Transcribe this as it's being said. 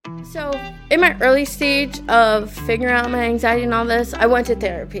So, in my early stage of figuring out my anxiety and all this, I went to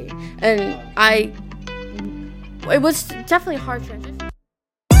therapy, and it was definitely a hard transition.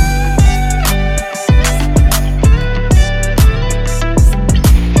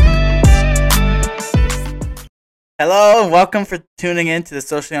 Hello, welcome for tuning in to the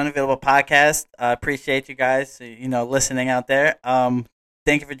Socially Unavailable podcast. I appreciate you guys, listening out there.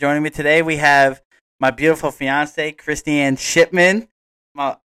 Thank you for joining me today. We have my beautiful fiance, Christie and Shipman.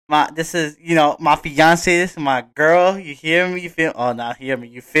 This is my fiance. This is my girl. You hear me? You feel? Oh, not hear me.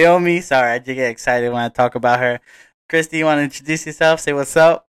 You feel me? Sorry, I just get excited when I talk about her. Christie, you want to introduce yourself? Say what's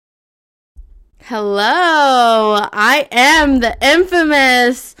up. Hello, I am the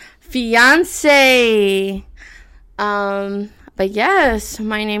infamous fiance. But yes,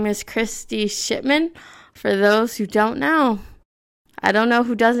 my name is Christie Shipman. For those who don't know, I don't know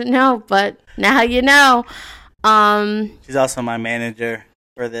who doesn't know, but now you know. She's also my manager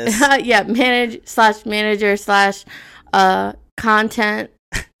for this. Yeah, manager / content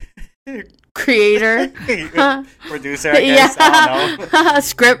creator, producer. I guess. Yeah. I don't know.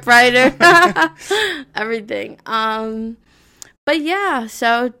 Script writer, everything. But yeah,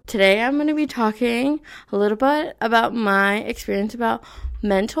 so today I'm going to be talking a little bit about my experience about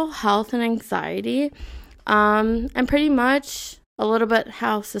mental health and anxiety, and pretty much a little bit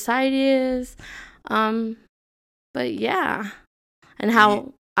how society is, but yeah, and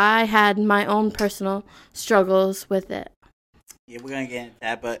how I had my own personal struggles with it. Yeah, we're going to get into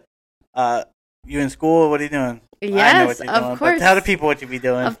that, but you in school? What are you doing? Yes, I know what you're of doing, course. But tell the people what you be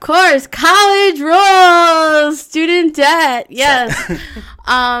doing. Of course, college rules, student debt. Yes. You're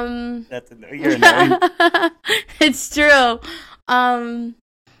annoying. It's true.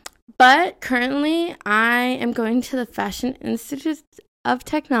 But currently, I am going to the Fashion Institute of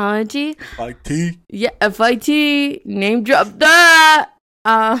Technology. FIT. Yeah, FIT. Name drop that.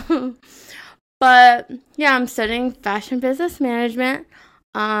 But yeah, I'm studying fashion business management.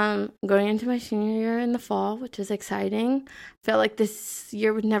 Going into my senior year in the fall, which is exciting. Felt like this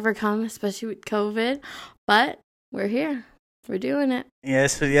year would never come, especially with COVID, but we're here. We're doing it.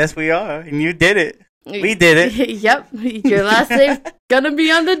 Yes, we are, and you did it. We did it. Yep, your last name's gonna be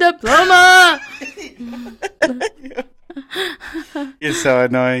on the diploma. You're so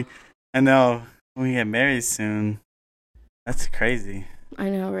annoying. I know. We get married soon. That's crazy. I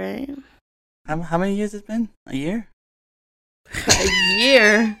know, right? How many years it's been? A year? A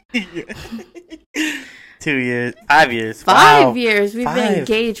year. 2 years. 5 years. 5 years. We've 5. been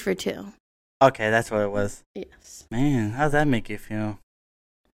engaged for 2. Okay, that's what it was. Yes. Man, how does that make you feel?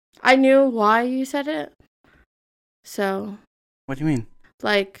 I knew why you said it. So. What do you mean?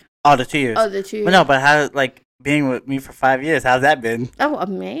 Like. Oh, the 2 years. Oh, the 2 years. But no, but how, being with me for 5 years, how's that been? Oh,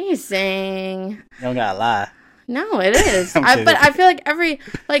 amazing. You don't gotta lie. No, it is. But I feel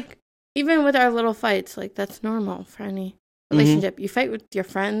like even with our little fights, that's normal for any relationship. You fight with your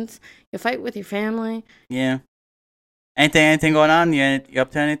friends. You fight with your family. Yeah. Anything going on? You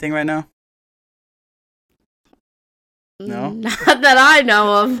up to anything right now? No? Not that I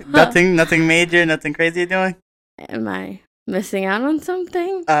know of. Nothing major? Nothing crazy you're doing? Am I missing out on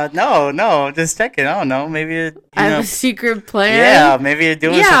something? No. Just checking. I don't know. Maybe I have a secret plan. Yeah, maybe you're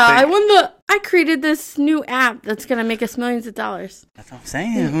doing something. Yeah, I created this new app that's going to make us millions of dollars. That's what I'm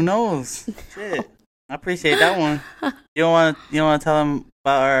saying. Who knows? Shit. I appreciate that one. You don't want to tell them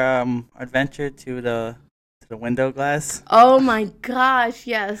about our adventure to the window glass? Oh my gosh,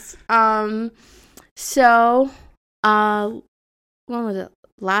 yes. So, when was it?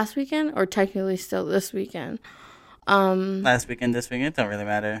 Last weekend, or technically still this weekend? Last weekend, this weekend, it don't really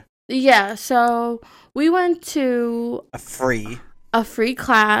matter. Yeah. So we went to a free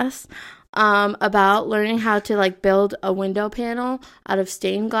class. About learning how to build a window panel out of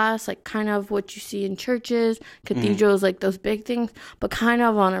stained glass, kind of what you see in churches, cathedrals, those big things, but kind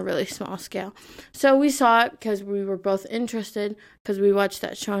of on a really small scale. So we saw it because we were both interested, because we watched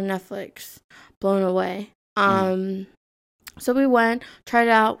that show on Netflix, Blown Away. So we went, tried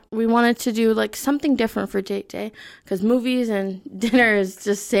it out. We wanted to do something different for date day, because movies and dinner is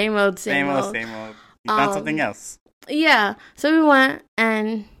just same old. Same old. You found something else. Yeah. So we went,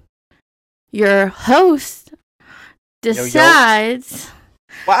 and your host decides.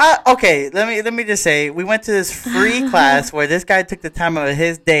 Well, okay. Let me just say, we went to this free class where this guy took the time out of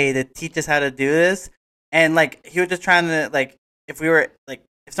his day to teach us how to do this, and he was just trying to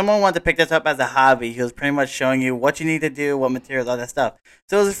if someone wanted to pick this up as a hobby, he was pretty much showing you what you need to do, what materials, all that stuff.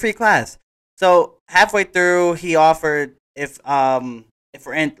 So it was a free class. So halfway through, he offered if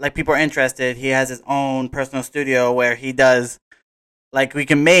we're people are interested, he has his own personal studio where he does we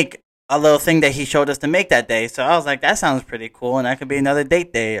can make a little thing that he showed us to make that day. So I was like, that sounds pretty cool, and that could be another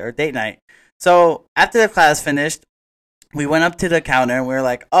date day or date night. So after the class finished, we went up to the counter and we were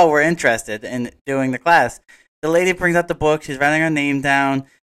like, oh, we're interested in doing the class. The lady brings out the book. She's writing her name down.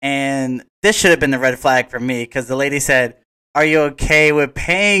 And this should have been the red flag for me because the lady said, are you okay with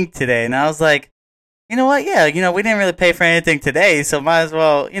paying today? And I was like, you know what? Yeah, we didn't really pay for anything today, so might as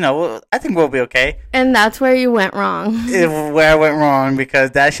well, I think we'll be okay. And that's where you went wrong. Where I went wrong,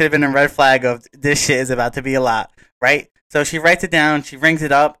 because that should have been a red flag of this shit is about to be a lot, right? So she writes it down, she rings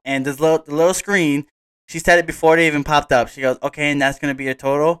it up, and this little screen, she said it before it even popped up. She goes, okay, and that's going to be your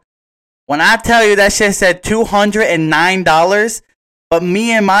total. When I tell you that shit said $209, but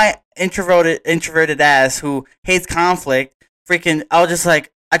me and my introverted ass who hates conflict, I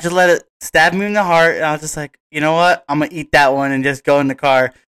just let it stab me in the heart, and I was just like, you know what? I'm going to eat that one and just go in the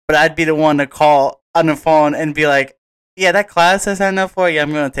car. But I'd be the one to call on the phone and be like, yeah, that class I signed up for, yeah,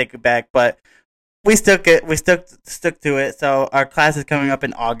 I'm going to take it back. But we stuck to it. So our class is coming up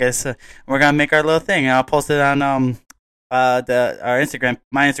in August. So we're going to make our little thing. And I'll post it on my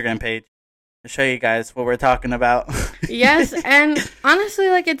Instagram page to show you guys what we're talking about. Yes, and honestly,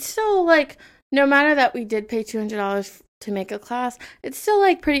 it's still, no matter that we did pay $200 to make a class, it's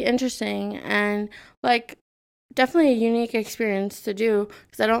still, pretty interesting and, definitely a unique experience to do,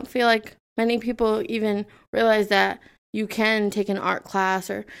 because I don't feel like many people even realize that you can take an art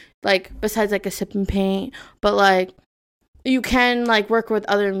class or, besides, a sip and paint, but, you can, work with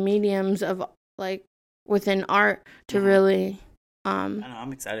other mediums of, within art to really, I know,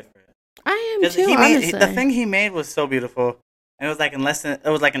 I'm excited for it. I am too, honestly. The thing he made was so beautiful. And it was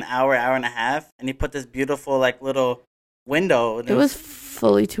an hour and a half, and he put this beautiful little window. It was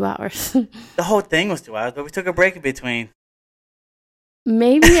fully 2 hours. The whole thing was 2 hours, but we took a break in between.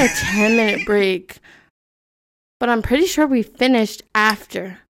 Maybe a 10-minute break, but I'm pretty sure we finished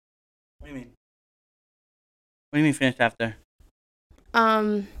after. What do you mean? What do you mean finished after?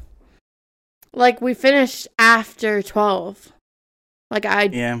 We finished after 12.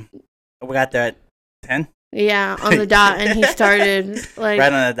 Yeah. We got there at 10? Yeah, on the dot, and he started, right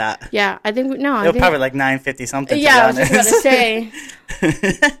on the dot. Yeah, I think, it was probably 9:50 something, yeah, I was just about to say.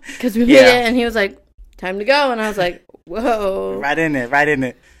 Because we made it, and he was like, time to go, and I was like, whoa. Right in it.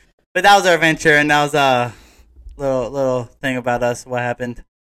 But that was our adventure, and that was a little thing about us, what happened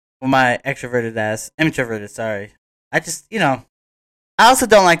with my introverted, sorry. I just, I also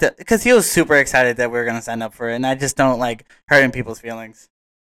don't like that, because he was super excited that we were going to sign up for it, and I just don't like hurting people's feelings.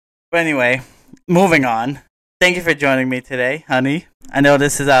 But anyway, moving on. Thank you for joining me today, honey. I know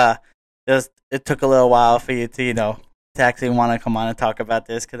this is it took a little while for you to, to actually want to come on and talk about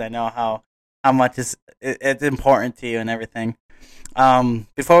this, because I know how much it's important to you and everything.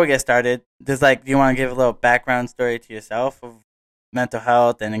 Before we get started, do you want to give a little background story to yourself of mental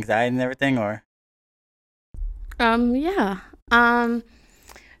health and anxiety and everything, or? Yeah.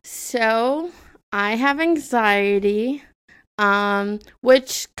 So I have anxiety.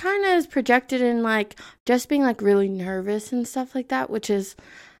 Which kind of is projected in just being really nervous and stuff like that, which is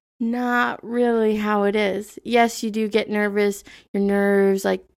not really how it is. Yes, you do get nervous, your nerves,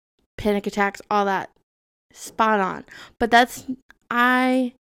 panic attacks, all that, spot on. But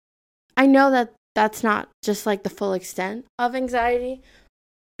I know that that's not just the full extent of anxiety,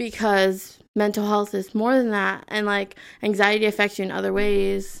 because mental health is more than that, and anxiety affects you in other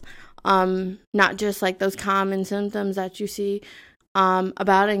ways. Not just those common symptoms that you see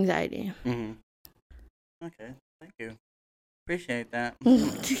about anxiety. Mm-hmm. Okay, thank you. Appreciate that.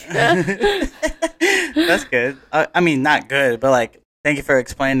 That's good. I mean, not good, but thank you for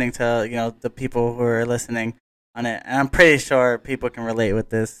explaining to the people who are listening on it. And I'm pretty sure people can relate with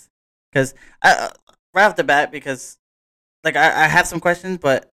this, because right off the bat, because I have some questions,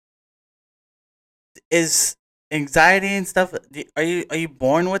 but is anxiety and stuff, are you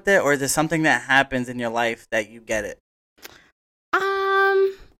born with it, or is it something that happens in your life that you get it?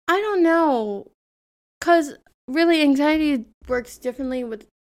 I don't know, because really anxiety works differently with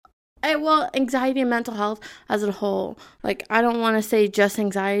anxiety and mental health as a whole. I don't want to say just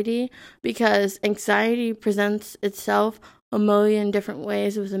anxiety, because anxiety presents itself a million different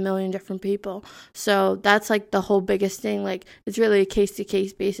ways with a million different people. So that's the whole biggest thing. It's really a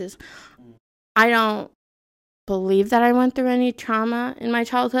case-to-case basis. I don't believe that I went through any trauma in my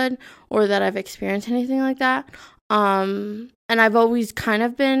childhood, or that I've experienced anything like that. And I've always kind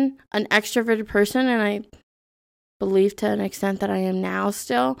of been an extroverted person, and I believe to an extent that I am now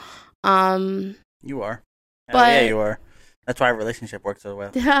still. You are. Yeah, you are. That's why our relationship works so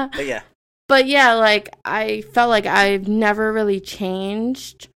well. Yeah. But yeah, I felt I've never really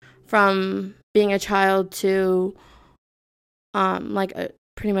changed from being a child to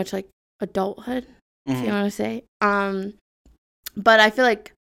pretty much adulthood, if you want to say. But I feel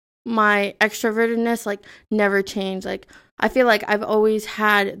like my extrovertedness like never changed. Like I feel like I've always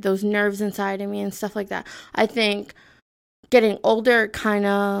had those nerves inside of me and stuff like that. I think getting older kind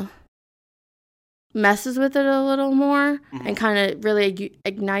of messes with it a little more and kind of really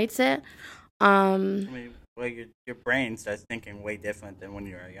ignites it. I mean, well, your brain starts thinking way different than when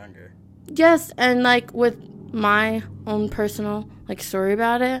you were younger. Yes, and like with my own personal like story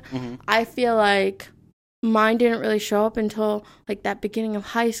about it, I feel like mine didn't really show up until like that beginning of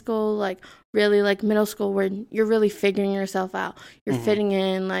high school, like really like middle school, where you're really figuring yourself out. You're fitting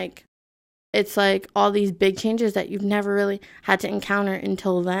in, like it's like all these big changes that you've never really had to encounter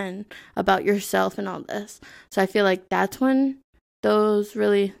until then about yourself and all this. So I feel like that's when those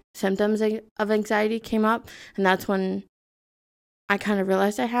really symptoms of anxiety came up, and that's when I kind of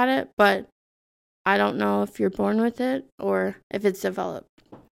realized I had it, but I don't know if you're born with it or if it's developed.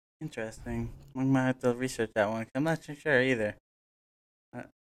 Interesting. We might have to research that one. I'm not too sure either.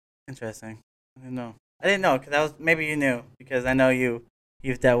 Interesting. I didn't know because maybe you knew, because I know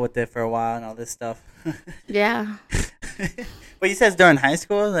you've dealt with it for a while and all this stuff. Yeah. But you said during high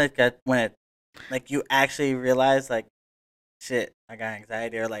school, like when it, like you actually realized, like, shit, I got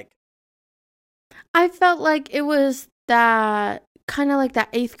anxiety, or like. I felt like it was that kind of like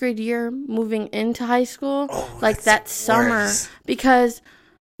that 8th grade year moving into high school, like that summer, because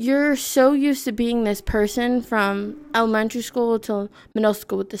you're so used to being this person from elementary school to middle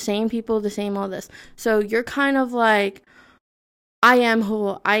school with the same people, the same all this. So you're kind of like, I am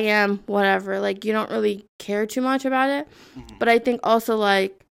who I am, whatever. Like, you don't really care too much about it. But I think also,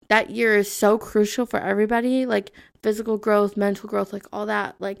 like, that year is so crucial for everybody. Like, physical growth, mental growth, like, all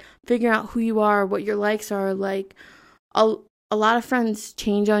that. Like, figuring out who you are, what your likes are. Like, a lot of friends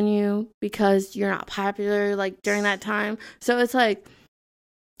change on you because you're not popular, like, during that time. So it's like,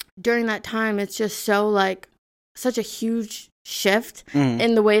 during that time, it's just so, like, such a huge shift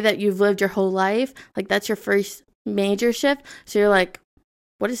in the way that you've lived your whole life. Like, that's your first major shift. So you're like,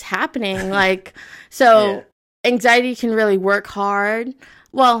 what is happening? Like, so anxiety can really work hard.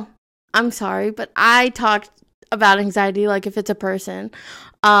 Well, I'm sorry, but I talked about anxiety like if it's a person.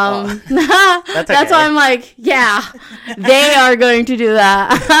 That's why I'm like, yeah, they are going to do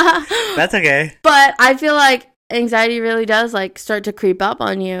that. That's okay. But I feel like anxiety really does like start to creep up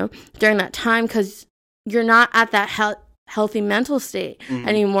on you during that time, because you're not at that healthy mental state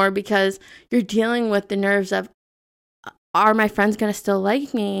anymore, because you're dealing with the nerves of, are my friends going to still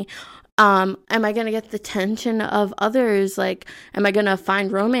like me? Am I going to get the attention of others? Like, am I going to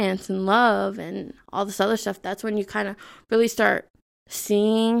find romance and love and all this other stuff? That's when you kind of really start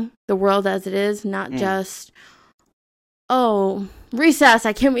seeing the world as it is, not just, oh, recess,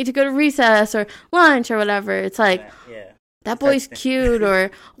 I can't wait to go to recess, or lunch or whatever. It's like, that boy's cute,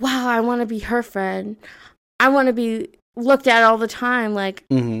 or wow, I want to be her friend. I want to be looked at all the time. Like,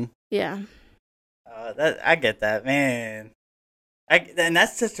 yeah. I get that, man. And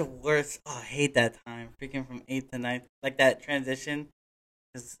that's such a worst. Oh, I hate that time. Freaking from 8th to 9th, like that transition,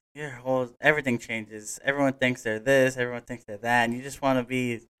 because everything changes. Everyone thinks they're this. Everyone thinks they're that, and you just want to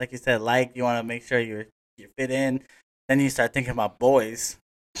be, like you said, like, you want to make sure you fit in. Then you start thinking about boys.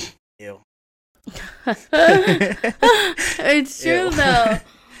 Ew. It's true though.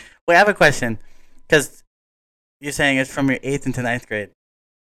 Wait, I have a question, because you're saying it's from your 8th into 9th grade.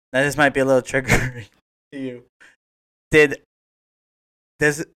 Now, this might be a little triggering to you.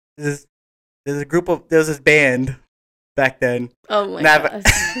 There's this band back then. Oh my gosh.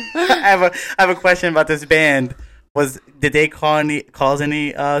 I have a question about this band. Did they cause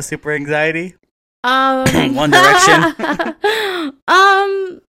any super anxiety? One Direction.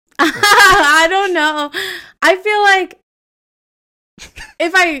 I don't know. I feel like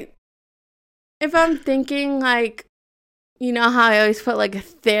if I'm thinking, like, you know how I always put like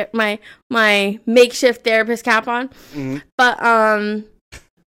my makeshift therapist cap on, but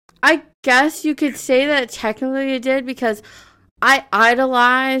I guess you could say that technically it did, because I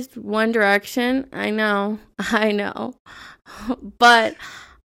idolized One Direction. I know, but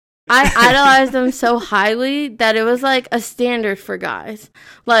I idolized them so highly that it was like a standard for guys,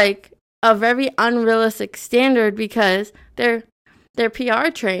 like a very unrealistic standard, because they're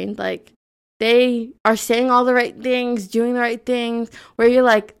PR trained, like. They are saying all the right things, doing the right things, where you're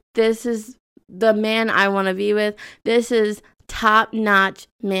like, this is the man I want to be with. This is top-notch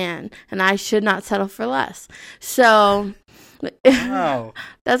man, and I should not settle for less. So, wow.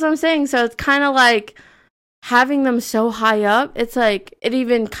 That's what I'm saying. So it's kind of like having them so high up, it's like, it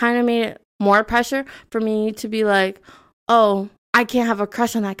even kind of made it more pressure for me to be like, oh, I can't have a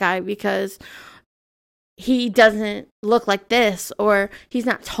crush on that guy because he doesn't look like this, or he's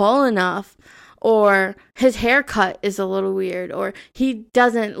not tall enough, or his haircut is a little weird, or he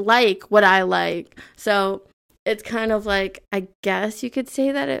doesn't like what I like. So it's kind of like, I guess you could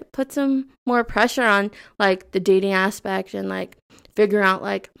say that it puts some more pressure on like the dating aspect and like figuring out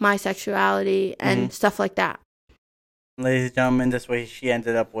like my sexuality and stuff like that. Ladies and gentlemen, this way she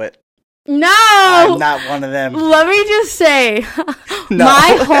ended up with. No! I'm not one of them. Let me just say, No.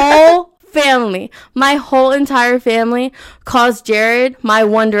 my whole entire family calls Jared my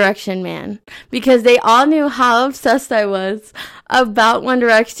One Direction man, because they all knew how obsessed I was about One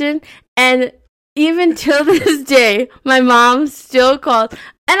Direction. And even till this day, my mom still calls,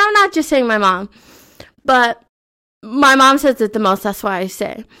 and I'm not just saying my mom, but my mom says it the most, that's why I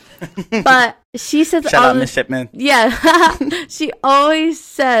say. But she says, shout out Miss Shipman. Yeah. She always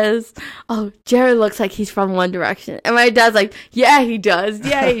says, oh, Jared looks like he's from One Direction. And my dad's like, yeah, he does.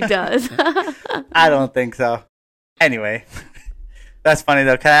 Yeah, he does. I don't think so. Anyway, that's funny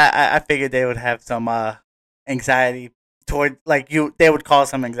though, because I figured they would have some anxiety toward, like, you. They would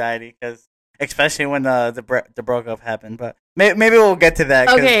cause some anxiety, because especially when the breakup happened. But maybe we'll get to that.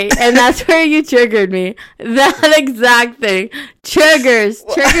 Okay, and that's where you triggered me. That exact thing. Triggers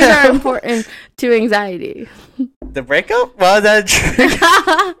are important to anxiety. The breakup? Why is that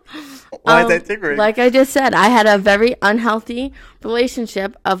triggering? Why is that triggering? Like I just said, I had a very unhealthy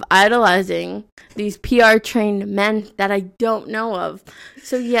relationship of idolizing these PR trained men that I don't know of.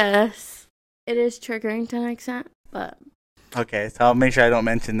 So yes, it is triggering to an extent, but okay, so I'll make sure I don't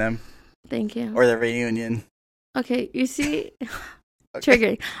mention them. Thank you. Or the reunion. Okay, you see, Okay.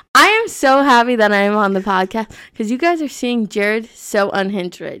 triggering. I am so happy that I am on the podcast, because you guys are seeing Jared so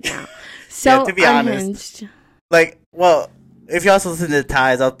unhinged right now. So Yeah, to be unhinged. honest. Like, well, if you also listen to the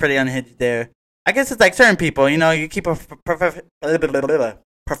ties, I was pretty unhinged there. I guess it's like certain people, you know, you keep a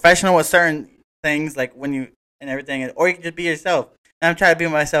professional with certain things, like when you and everything, or you can just be yourself. And I'm trying to be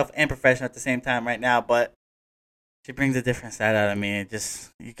myself and professional at the same time right now, but she brings a different side out of me. It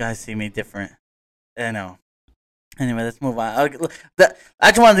just, you guys see me different. I know. Anyway, let's move on. I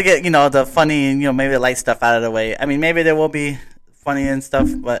just wanted to get, the funny and, maybe the light stuff out of the way. I mean, maybe there will be funny and stuff,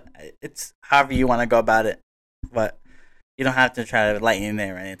 but it's however you want to go about it. But you don't have to try to lighten it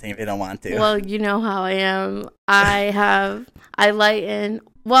or anything if you don't want to. Well, you know how I am. I lighten.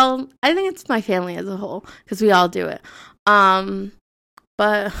 Well, I think it's my family as a whole, because we all do it.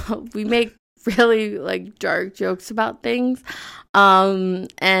 But we make really like dark jokes about things,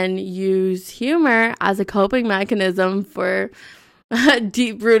 and use humor as a coping mechanism for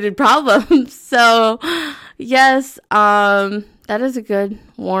deep-rooted problems. So yes, that is a good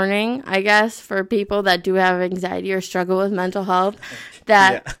warning, I guess, for people that do have anxiety or struggle with mental health,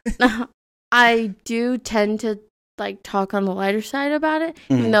 that I do tend to like talk on the lighter side about it,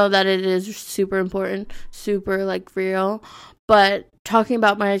 even though that it is super important, super like real. But talking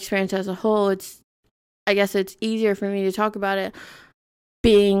about my experience as a whole, I guess it's easier for me to talk about it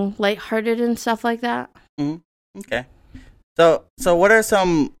being lighthearted and stuff like that. Okay. So what are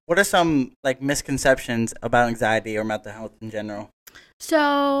some like misconceptions about anxiety or mental health in general?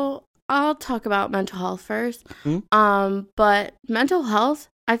 So I'll talk about mental health first. But mental health,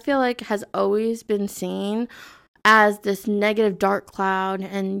 I feel like, has always been seen as this negative dark cloud,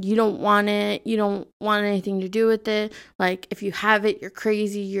 and you don't want it, you don't want anything to do with it. Like, if you have it, you're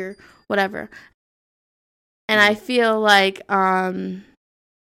crazy, you're whatever. And I feel like I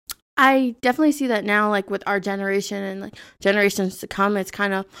definitely see that now, like with our generation and like generations to come, it's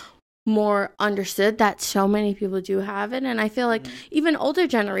kind of more understood that so many people do have it. And I feel like even older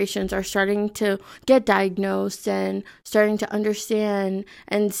generations are starting to get diagnosed and starting to understand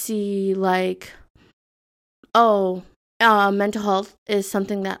and see like, mental health is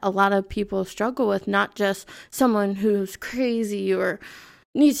something that a lot of people struggle with, not just someone who's crazy or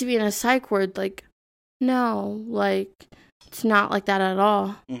needs to be in a psych ward. Like, no, like, it's not like that at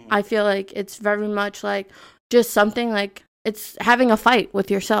all. I feel like it's very much like just something like it's having a fight with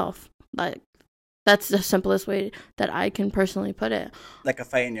yourself. Like, that's the simplest way that I can personally put it. Like a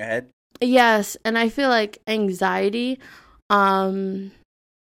fight in your head? Yes, and I feel like anxiety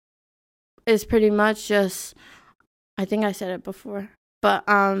is pretty much just, I think I said it before, but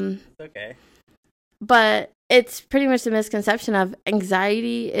it's okay. But it's pretty much the misconception of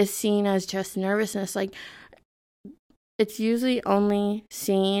anxiety is seen as just nervousness. Like, it's usually only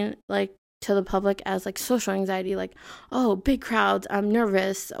seen like to the public as like social anxiety, like, oh, big crowds, I'm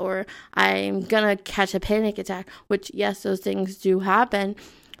nervous, or I'm gonna catch a panic attack, which yes, those things do happen.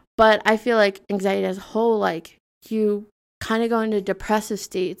 But I feel like anxiety as a whole, like, you kind of go into depressive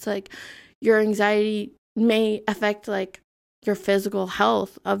states. Like, your anxiety may affect like your physical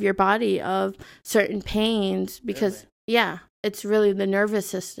health of your body, of certain pains, because it's really the nervous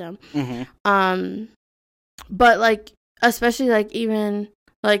system. But like, especially like even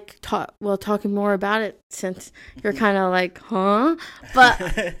like talking more about it, since you're kind of like, huh? But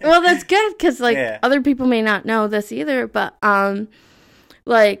well, that's good, because like other people may not know this either, but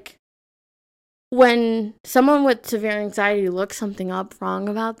like when someone with severe anxiety looks something up wrong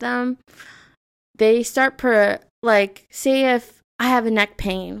about them, they start like, say if I have a neck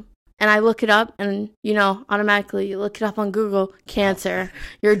pain and I look it up, and automatically you look it up on Google, cancer,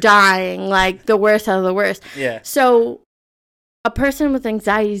 you're dying, like the worst out of the worst. So a person with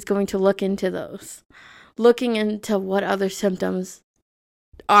anxiety is going to look into those, looking into what other symptoms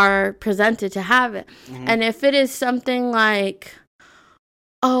are presented to have it. And if it is something like,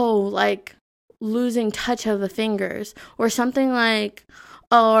 like losing touch of the fingers, or something like,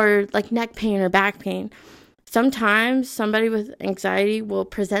 or like neck pain or back pain, sometimes somebody with anxiety will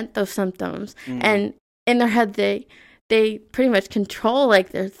present those symptoms, and in their head they pretty much control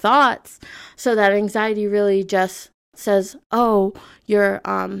like their thoughts, so that anxiety really just says, your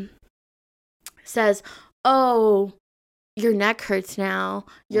neck hurts now,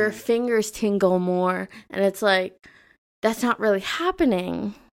 your fingers tingle more, and it's like, that's not really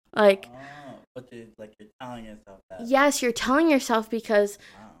happening. Like, but you're telling yourself that. Yes, you're telling yourself, because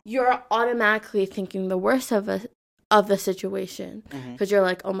you're automatically thinking the worst of the situation, because you're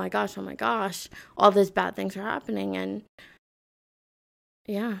like, oh my gosh, all these bad things are happening, and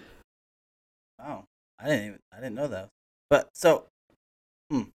Wow, I didn't know that. But so,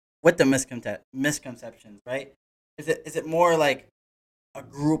 with the misconceptions, right? Is it more like a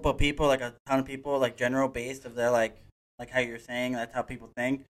group of people, like a ton of people, like general based of their like how you're saying that's how people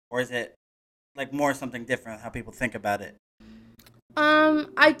think, or is it like more something different how people think about it?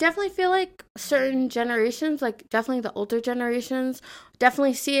 I definitely feel like certain generations, like definitely the older generations,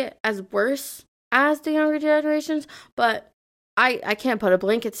 definitely see it as worse as the younger generations, but I can't put a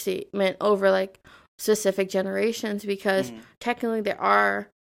blanket statement over like specific generations, because technically there are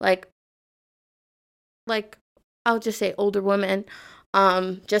like I'll just say older women,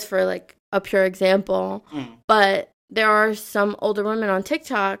 just for like a pure example, but there are some older women on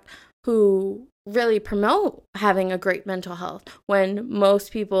TikTok who really promote having a great mental health, when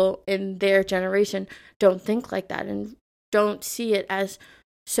most people in their generation don't think like that and don't see it as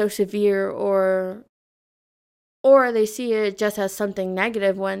so severe, or they see it just as something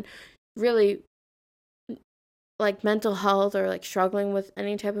negative, when really like mental health, or like struggling with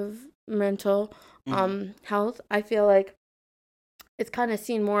any type of mental health, I feel like it's kind of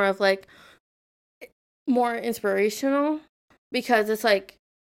seen more of like more inspirational, because it's like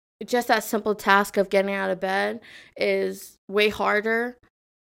just that simple task of getting out of bed is way harder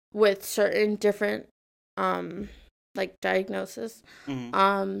with certain different like diagnosis.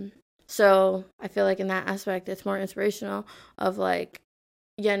 So I feel like in that aspect it's more inspirational, of like,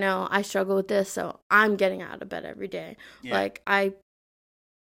 I struggle with this, so I'm getting out of bed every day. Like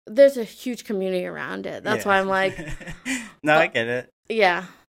there's a huge community around it. That's why I'm like, no, I get it. Yeah.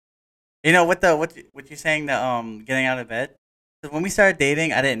 What you're saying, the getting out of bed. Because when we started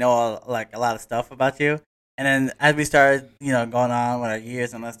dating, I didn't know a lot of stuff about you, and then as we started, going on with our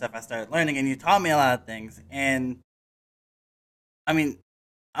years and that stuff, I started learning, and you taught me a lot of things. And I mean,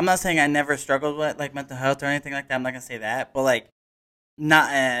 I'm not saying I never struggled with like mental health or anything like that. I'm not gonna say that, but like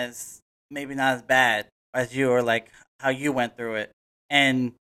maybe not as bad as you, or like how you went through it.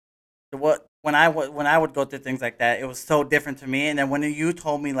 And when I would go through things like that, it was so different to me. And then when you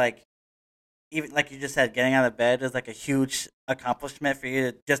told me, like, even like you just said, getting out of bed is like a huge accomplishment for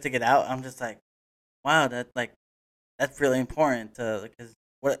you just to get out. I'm just like, wow, that's really important because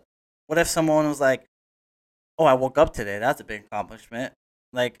what if someone was like, oh, I woke up today, that's a big accomplishment.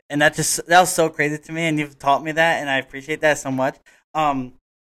 Like, and that was so crazy to me, and you've taught me that, and I appreciate that so much.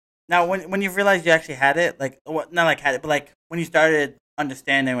 Now when you realized you actually had it, like, not like had it, but like when you started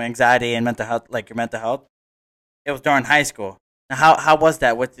understanding anxiety and mental health, like your mental health, it was during high school. Now, how was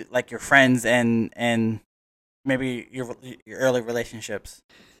that with like your friends and maybe your early relationships?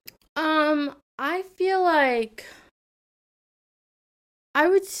 I feel like I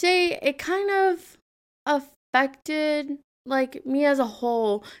would say it kind of affected like me as a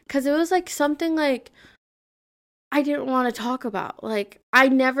whole, because it was like something like I didn't want to talk about. Like, I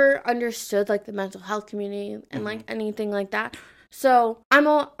never understood like the mental health community and like anything like that. So I'm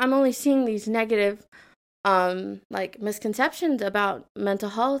only seeing these negative like misconceptions about mental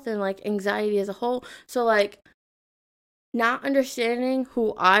health and like anxiety as a whole. So like not understanding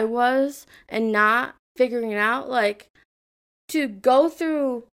who I was and not figuring it out, like to go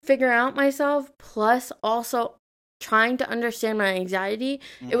through figuring out myself, plus also trying to understand my anxiety,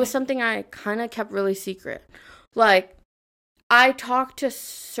 it was something I kind of kept really secret. Like, I talked to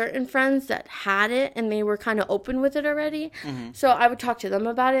certain friends that had it and they were kind of open with it already. So I would talk to them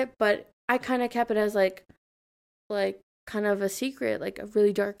about it, but I kind of kept it as like kind of a secret, like a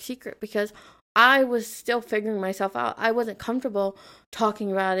really dark secret, because I was still figuring myself out. I wasn't comfortable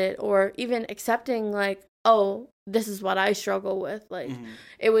talking about it or even accepting, like, oh, this is what I struggle with. Like,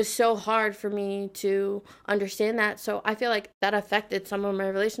 it was so hard for me to understand that. So I feel like that affected some of my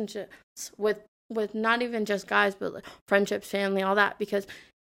relationships with not even just guys, but like friendships, family, all that. Because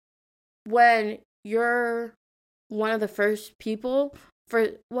when you're one of the first people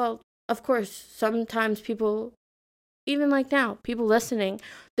of course, sometimes people, even like now, people listening,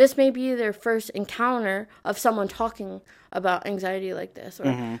 this may be their first encounter of someone talking about anxiety like this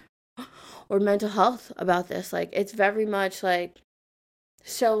or mental health about this. Like, it's very much like,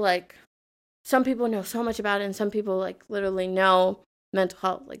 so like some people know so much about it and some people like literally know mental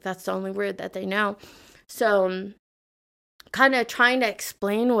health. Like, that's the only word that they know. So kind of trying to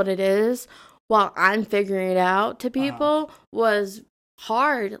explain what it is while I'm figuring it out to people was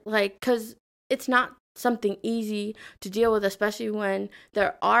hard. Like, because it's not something easy to deal with, especially when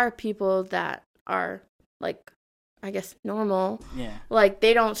there are people that are like, I guess, normal. Yeah. Like,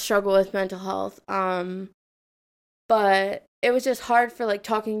 they don't struggle with mental health. But it was just hard for like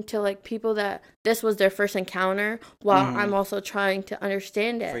talking to like people that this was their first encounter while I'm also trying to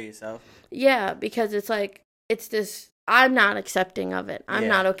understand it. For yourself. Yeah, because it's like, it's this, I'm not accepting of it. I'm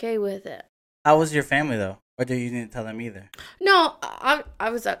not okay with it. How was your family though? Or you didn't tell them either? No, I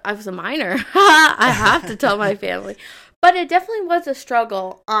was a minor. I have to tell my family. But it definitely was a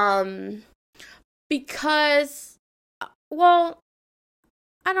struggle. Because, well,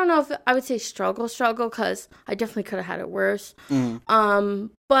 I don't know if I would say struggle, because I definitely could have had it worse.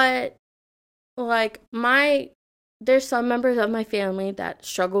 But, like, there's some members of my family that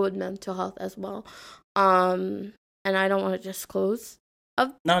struggle with mental health as well. And I don't want to disclose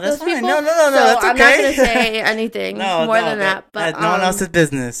that's fine. People. No, so that's okay. I'm not going to say anything more than that. But no one else's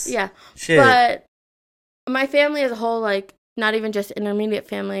business. Yeah. Shit. But my family as a whole, like, not even just intermediate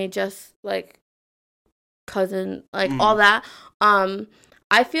family, just, like, cousin, like, all that.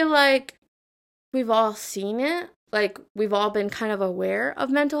 I feel like we've all seen it. Like, we've all been kind of aware of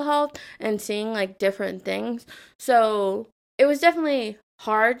mental health and seeing, like, different things. So it was definitely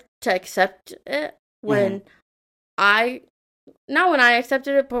hard to accept it when not when I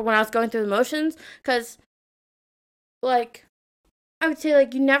accepted it, but when I was going through the motions. Because, like, I would say,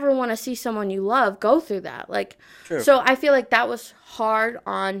 like, you never want to see someone you love go through that. Like, True. So I feel like that was hard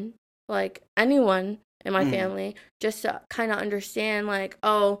on, like, anyone in my family, just to kind of understand, like,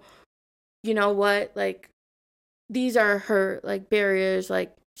 oh, you know what, like, these are her, like, barriers,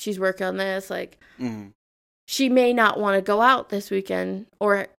 like, she's working on this, like, she may not want to go out this weekend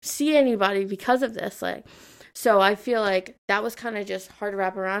or see anybody because of this, like, so I feel like that was kind of just hard to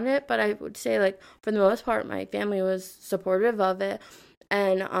wrap around it, but I would say, like, for the most part, my family was supportive of it,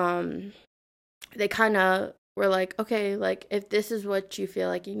 and they kind of were like, okay, like, if this is what you feel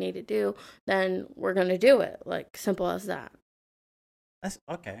like you need to do, then we're gonna do it. Like, simple as that. That's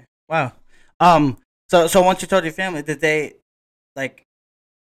okay. Wow. So once you told your family, did they,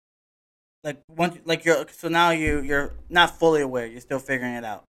 so now you're not fully aware, you're still figuring it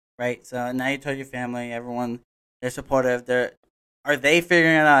out, right? So now you told your family, everyone, they're supportive. Are they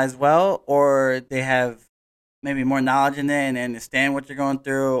figuring it out as well, or they have maybe more knowledge in it and understand what you're going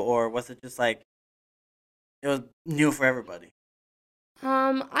through, or was it just like it was new for everybody?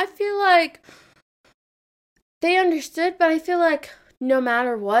 I feel like they understood, but I feel like no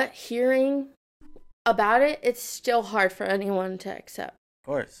matter what, hearing about it, it's still hard for anyone to accept. Of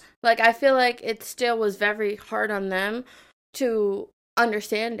course. Like, I feel like it still was very hard on them to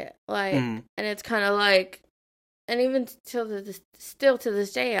understand it. Like, and it's kind of like, and even still to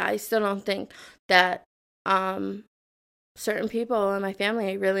this day, I still don't think that certain people in my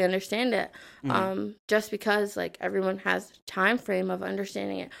family really understand it. Just because, like, everyone has a time frame of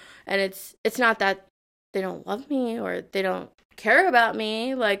understanding it, and it's not that they don't love me or they don't care about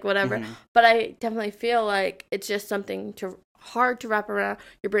me, like, whatever. But I definitely feel like it's just something hard to wrap around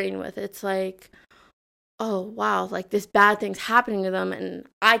your brain with. It's like, oh wow, like, this bad thing's happening to them and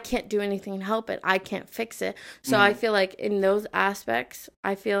I can't do anything to help it. I can't fix it. So I feel like in those aspects,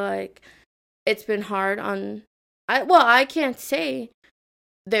 I feel like it's been hard on. I can't say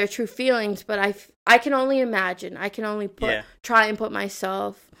their true feelings, but I can only imagine. I can only try and put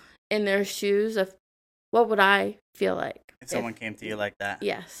myself in their shoes of what would I feel like if someone came to you like that.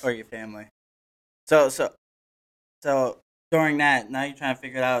 Yes. Or your family. So during that, now you're trying to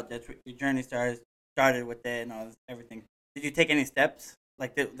figure it out. That's what your journey starts. started with it and everything, did you take any steps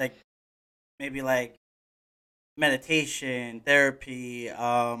maybe like meditation, therapy,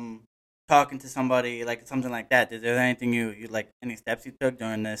 talking to somebody, like something like that? Is there anything you like, any steps you took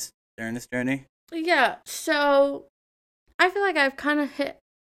during this journey? Yeah, so I feel like I've kind of hit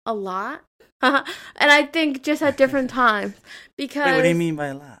a lot, and I think just at different times, because Wait, what do you mean by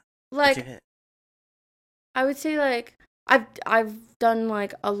a lot? like What'd you hit? I would say like I've done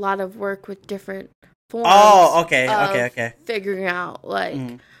like a lot of work with different forms. Oh, okay. Figuring out like.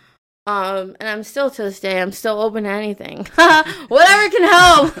 Mhm. And I'm still to this day, I'm still open to anything. Whatever can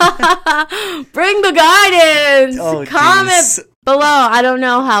help. Bring the guidance. Oh, comment below. I don't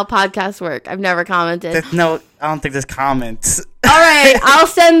know how podcasts work. I've never commented. No, I don't think there's comments. All right, I'll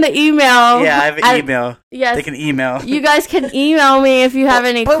send the email. Yeah, I have an email. Yes. They can email. You guys can email me if you have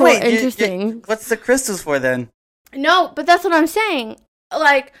any cool, interesting. What's the crystals for then? No, but that's what I'm saying.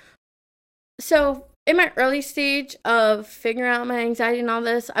 Like, so in my early stage of figuring out my anxiety and all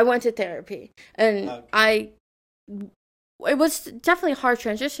this, I went to therapy. And it was definitely a hard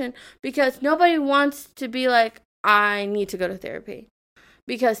transition, because nobody wants to be like, I need to go to therapy.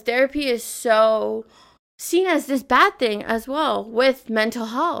 Because therapy is so seen as this bad thing as well with mental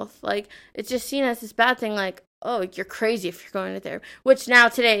health. Like, it's just seen as this bad thing, like, oh, you're crazy if you're going to therapy. Which now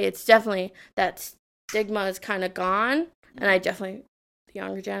today, it's definitely, that stigma is kind of gone. And I definitely, the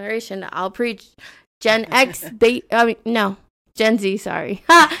younger generation, I'll preach. Gen X, Gen Z, sorry.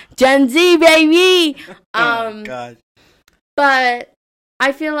 Gen Z, baby! Oh, God. But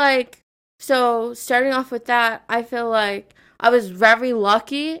I feel like, so starting off with that, I feel like I was very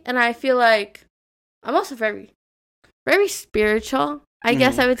lucky, and I feel like I'm also very, very spiritual, I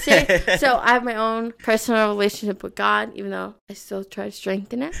guess I would say. So I have my own personal relationship with God, even though I still try to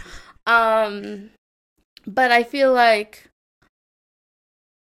strengthen it. But I feel like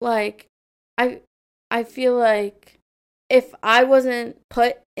I feel like if I wasn't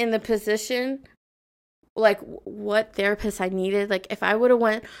put in the position, like what therapist I needed, like if I would have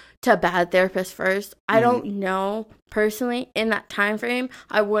went to a bad therapist first, I don't know personally in that time frame,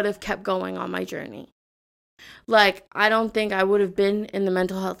 I would have kept going on my journey. Like, I don't think I would have been in the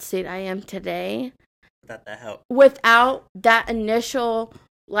mental health state I am today Without that help. Without that initial,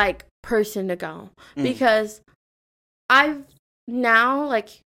 like, person to go. Because I've now, like,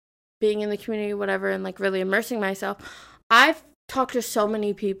 being in the community, whatever, and like really immersing myself, I've talked to so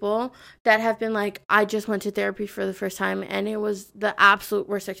many people that have been like, I just went to therapy for the first time and it was the absolute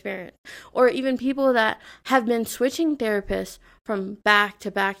worst experience. Or even people that have been switching therapists from back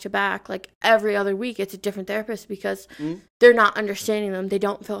to back to back, like every other week it's a different therapist, because they're not understanding them, they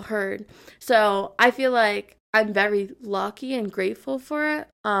don't feel heard. So I feel like I'm very lucky and grateful for it,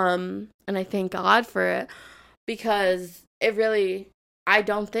 and I thank God for it, because it really, I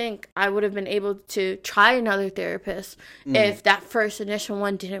don't think I would have been able to try another therapist if that first initial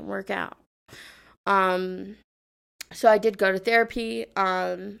one didn't work out. So I did go to therapy.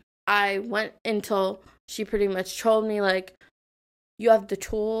 I went until she pretty much told me, like, you have the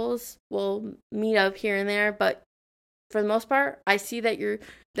tools, we'll meet up here and there, but for the most part, I see that you're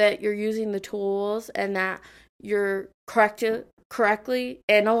using the tools and that you're correctly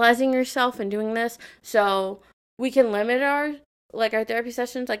analyzing yourself and doing this, so we can limit our therapy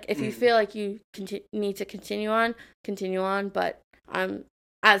sessions. Like, if you feel like you need to continue on, but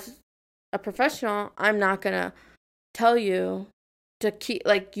as a professional, I'm not gonna tell you to keep,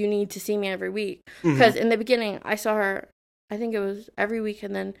 like, you need to see me every week, because in the beginning I saw her, I think it was every week,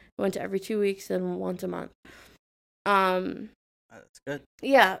 and then it went to every 2 weeks and once a month. That's good.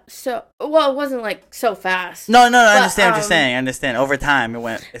 Yeah. So, well, it wasn't like so fast. No. I understand what you're saying. I understand. Over time,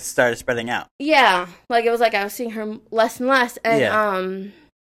 it started spreading out. Yeah. Like, it was like I was seeing her less and less, and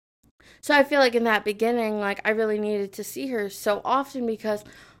so I feel like in that beginning, like, I really needed to see her so often, because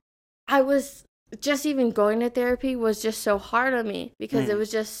I was just, even going to therapy was just so hard on me, because it was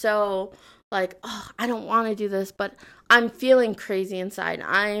just so like, oh, I don't want to do this, but I'm feeling crazy inside.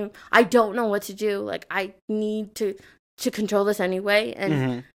 I don't know what to do. Like, I need to control this anyway.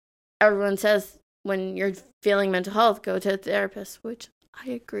 And everyone says when you're feeling mental health, go to a therapist, which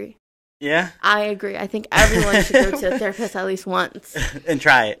I agree. Yeah? I agree. I think everyone should go to a therapist at least once. And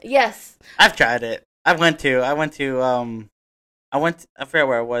try it. Yes. I've tried it. I forget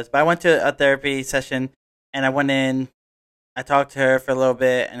where it was, but I went to a therapy session, and I went in, I talked to her for a little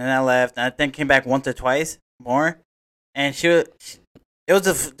bit, and then I left, and I think came back once or twice more, and it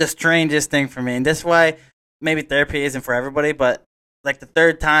was the strangest thing for me, and that's why maybe therapy isn't for everybody, but like the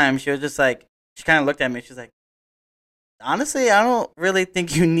third time, she was just like, she kind of looked at me, she was like, honestly, I don't really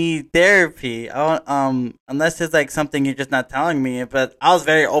think you need therapy, unless it's like something you're just not telling me. But I was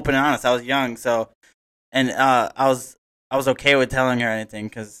very open and honest. I was young, so and I was okay with telling her anything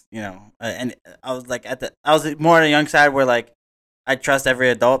because and I was like I was more on the young side where like I trust every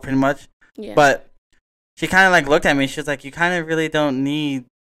adult pretty much. Yeah. But she kind of like looked at me. She was like, "You kind of really don't need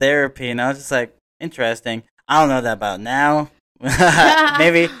therapy," and I was just like, "Interesting." I don't know that about now.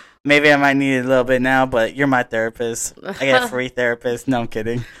 Maybe I might need it a little bit now, but you're my therapist. I get free therapist. No, I'm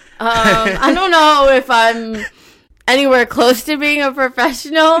kidding. I don't know if I'm anywhere close to being a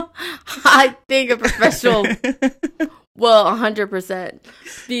professional. I think a professional will 100%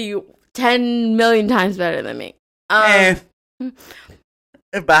 be 10 million times better than me. But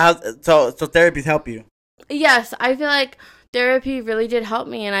so therapies help you? Yes, I feel like therapy really did help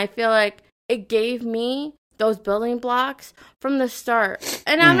me, and I feel like it gave me those building blocks from the start.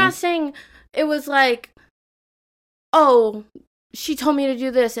 And I'm not saying it was like, oh, she told me to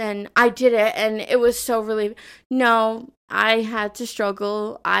do this and I did it and it was so relieving. No, I had to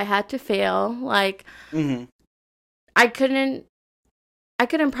struggle. I had to fail. Like, I couldn't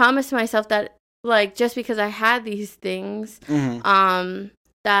promise myself that, like, just because I had these things,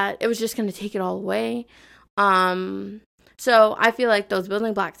 that it was just going to take it all away. So I feel like those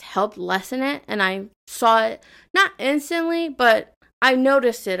building blocks helped lessen it, and I saw it not instantly, but I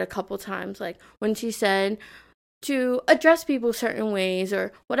noticed it a couple times, like when she said to address people certain ways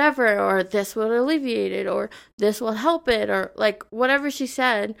or whatever, or this will alleviate it, or this will help it, or like whatever she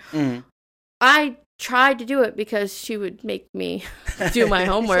said. I tried to do it because she would make me do my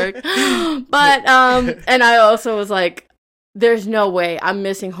homework. But and I also was like, there's no way I'm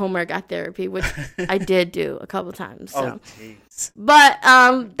missing homework at therapy, which I did do a couple times. So. But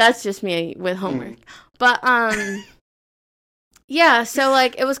that's just me with homework. But yeah, so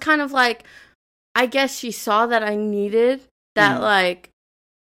like it was kind of like, I guess she saw that I needed that, like,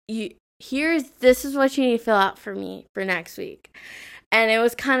 this is what you need to fill out for me for next week. And it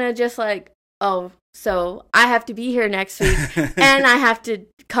was kind of just like, oh, so I have to be here next week and I have to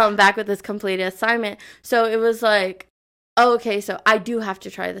come back with this completed assignment. So it was like, oh, okay, so I do have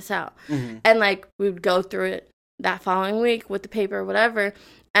to try this out. And like we would go through it that following week with the paper or whatever,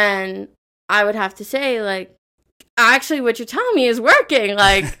 and I would have to say, like, actually what you're telling me is working.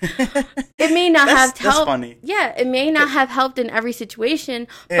 Like, it may not have helped. That's funny. Yeah, it may not have helped in every situation,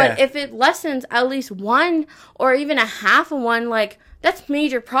 but if it lessens at least one or even a half of one, like, that's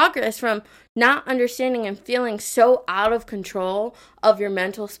major progress from not understanding and feeling so out of control of your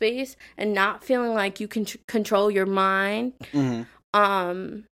mental space and not feeling like you can control your mind.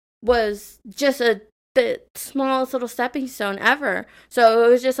 Was just the smallest little stepping stone ever. So it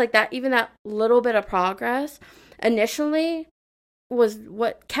was just like that, even that little bit of progress initially was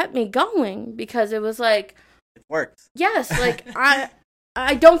what kept me going, because it was like, it works. Yes, like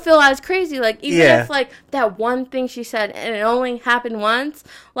I don't feel as crazy. Like, even if like that one thing she said and it only happened once,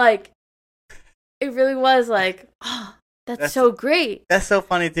 like, it really was like, oh, that's so great. That's so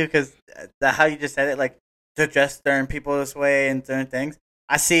funny too, because how you just said it, like, to address certain people this way and certain things.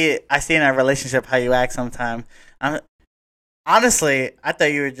 I see in our relationship how you act sometimes. Honestly, I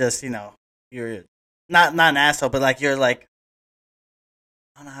thought you were just, you're not an asshole, but like, you're like,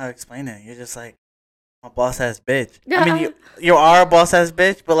 I don't know how to explain it. You're just like a boss ass bitch. I mean, you are a boss ass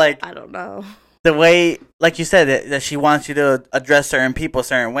bitch, but like, I don't know. The way, like you said, that she wants you to address certain people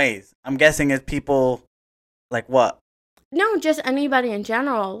certain ways. I'm guessing it's people like what? No, just anybody in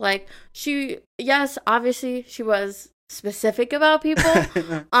general. Like, yes, obviously she was specific about people.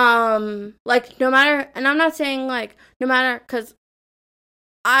 Like, no matter, and I'm not saying like no matter, because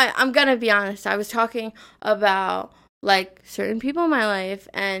I'm gonna be honest, I was talking about like certain people in my life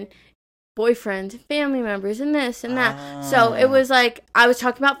and boyfriends, family members, and this and that. So it was like, I was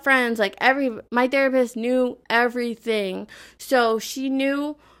talking about friends, like my therapist knew everything. So she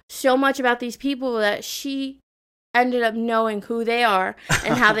knew so much about these people that she ended up knowing who they are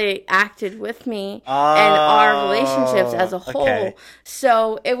and how they acted with me and our relationships as a whole. Okay.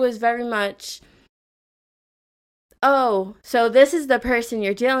 So it was very much, oh, so this is the person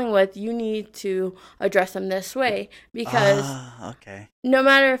you're dealing with. You need to address them this way, because no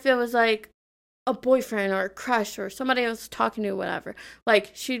matter if it was like a boyfriend or a crush or somebody I was talking to, whatever,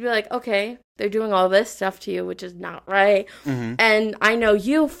 like, she'd be like, okay, they're doing all this stuff to you, which is not right. And I know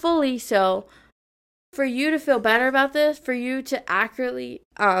you fully, so for you to feel better about this, for you to accurately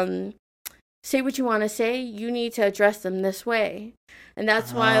say what you want to say, you need to address them this way. And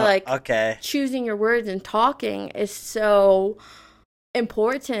that's why, like, choosing your words and talking is so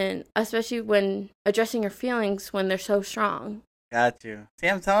important, especially when addressing your feelings when they're so strong. Got you. See,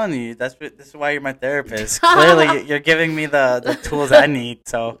 I'm telling you, this is why you're my therapist. Clearly, you're giving me the tools I need,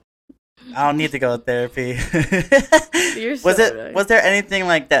 so I don't need to go to therapy. You're so nice. Was there anything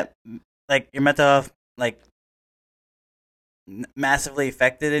like that, like your mental health, like massively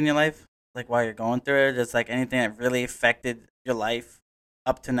affected in your life, like while you're going through it? Just like anything that really affected your life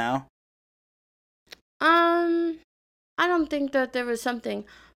up to now? I don't think that there was something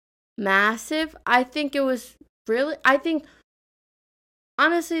massive. I think it was really. I think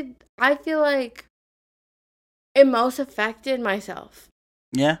honestly, I feel like it most affected myself.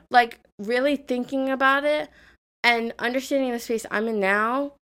 Yeah. Like really thinking about it and understanding the space I'm in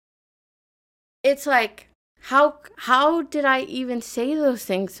now. It's like how did I even say those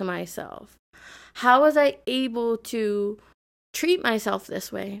things to myself? How was I able to treat myself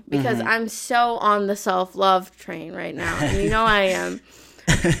this way? Because I'm so on the self-love train right now. And you know I am.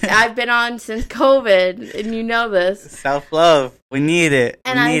 I've been on since COVID, and you know this. Self-love. We need it.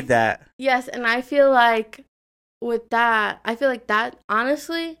 We need that. Yes, and I feel like with that,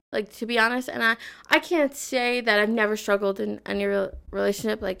 honestly, like, to be honest, and I can't say that I've never struggled in any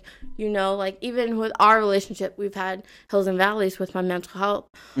relationship. Like, you know, like, even with our relationship, we've had hills and valleys with my mental health.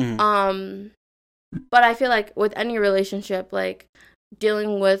 But I feel like with any relationship, like,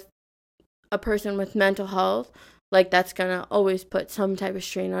 dealing with a person with mental health, like, that's gonna always put some type of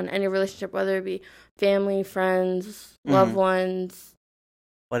strain on any relationship, whether it be family, friends, loved ones,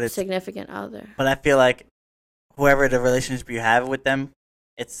 significant other. But I feel like whoever the relationship you have with them,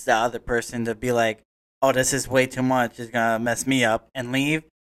 it's the other person to be like, oh, this is way too much, it's gonna mess me up, and leave.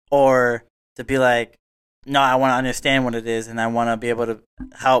 Or to be like, no, I want to understand what it is, and I want to be able to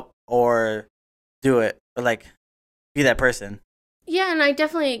help or do it. But, like, be that person. Yeah, and I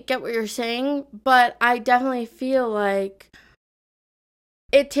definitely get what you're saying, but I definitely feel like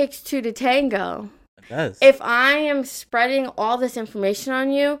it takes two to tango. It does. If I am spreading all this information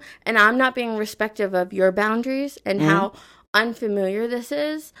on you and I'm not being respectful of your boundaries and how unfamiliar this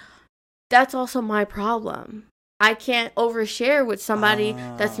is, that's also my problem. I can't overshare with somebody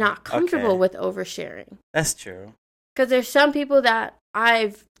that's not comfortable with oversharing. That's true. Because there's some people that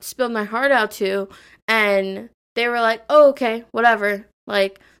I've spilled my heart out to, and they were like, oh, okay, whatever.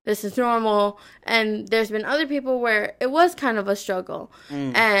 Like, this is normal. And there's been other people where it was kind of a struggle.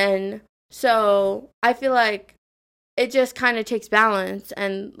 And so I feel like it just kind of takes balance.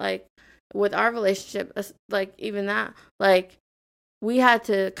 And, like, with our relationship, like, even that, like, we had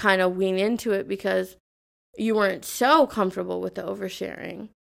to kind of wean into it because you weren't so comfortable with the oversharing.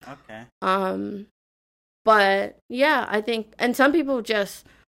 Okay. But yeah, I think, and some people just,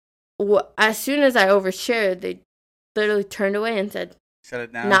 as soon as I overshared, they literally turned away and said, "Shut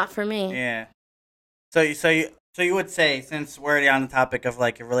it down." Not for me. Yeah. So you would say, since we're already on the topic of,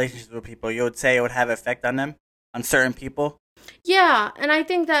 like, your relationships with people, you would say it would have an effect on them, on certain people. Yeah, and I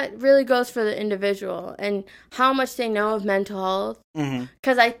think that really goes for the individual and how much they know of mental health.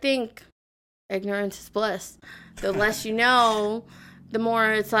 Because I think ignorance is bliss. The less you know, the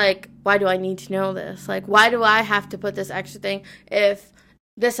more it's like, why do I need to know this? Like, why do I have to put this extra thing if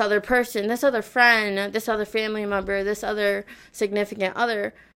this other person, this other friend, this other family member, this other significant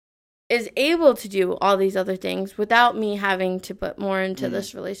other is able to do all these other things without me having to put more into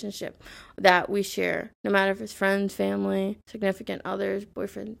this relationship that we share, no matter if it's friends, family, significant others,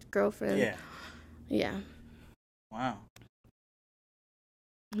 boyfriend, girlfriend. Yeah. Wow.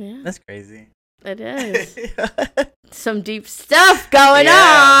 Yeah. That's crazy. It is. Some deep stuff going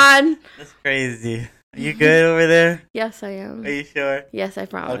on. That's crazy. Are you good over there? Yes, I am. Are you sure? Yes, I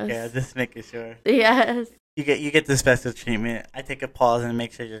promise. Okay, I'll just making sure. Yes. You get the special treatment. I take a pause and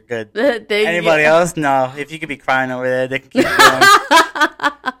make sure you're good. Anybody else? No. If you could be crying over there, they can keep going.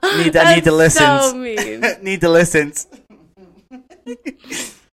 I need to listen. So mean. Need to listen.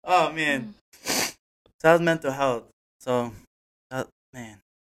 Oh man. So how's mental health? So, man.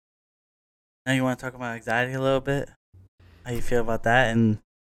 Now you want to talk about anxiety a little bit? How you feel about that and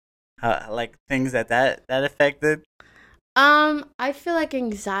how, like, things that affected? I feel like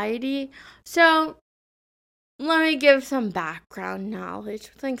anxiety. So, let me give some background knowledge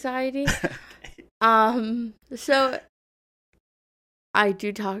with anxiety. So I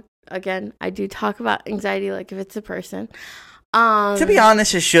do talk about anxiety like if it's a person. To be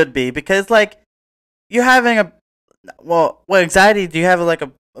honest, it should be, because, like, you're having what anxiety? Do you have, like,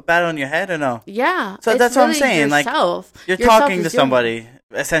 a battle in your head or no? Yeah. So that's really what I'm saying. Yourself. Like, you're talking to somebody,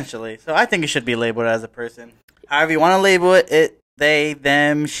 essentially. So I think it should be labeled as a person. However you want to label it, they,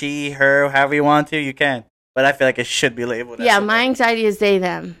 them, she, her, however you want to, you can. But I feel like it should be labeled as somebody. My anxiety is they,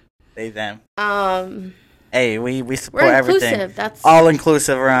 them. They, them. Hey, we support we're everything. Inclusive. That's all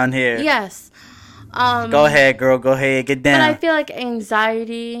inclusive around here. Yes. Go ahead, girl. Go ahead. Get down. But I feel like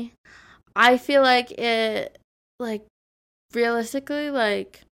anxiety, I feel like it, like, realistically,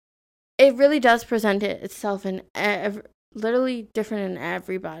 like, it really does present itself in literally different in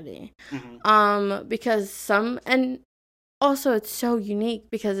everybody. Mm-hmm. Because and also it's so unique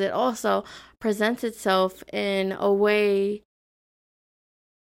because it also presents itself in a way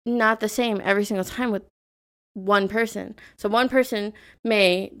not the same every single time with one person. So one person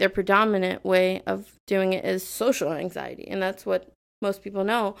their predominant way of doing it is social anxiety, and that's what most people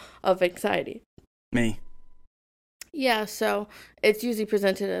know of anxiety. Me. Yeah, so it's usually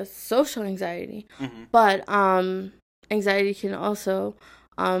presented as social anxiety. Mm-hmm. But anxiety can also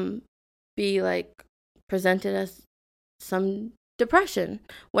be like presented as some depression,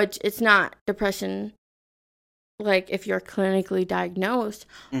 which it's not depression like if you're clinically diagnosed,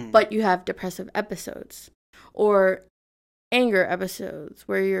 but you have depressive episodes or anger episodes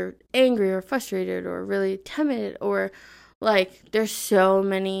where you're angry or frustrated or really timid, or like there's so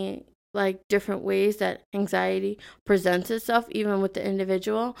many like different ways that anxiety presents itself even with the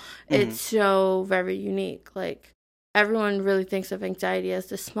individual. It's so very unique. Like everyone really thinks of anxiety as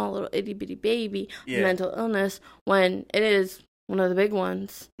this small little itty bitty baby mental illness when it is one of the big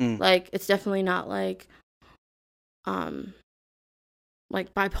ones. Like it's definitely not like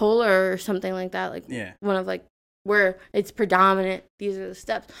bipolar or something like that, like one of like where it's predominant, these are the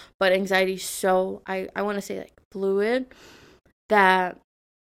steps. But anxiety is so I want to say like fluid that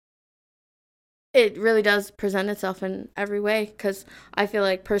it really does present itself in every way. Because I feel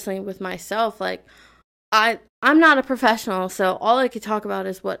like personally with myself, like I'm not a professional, so all I could talk about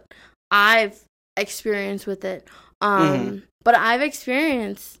is what I've experienced with it. But I've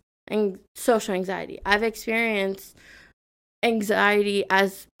experienced social anxiety. I've experienced anxiety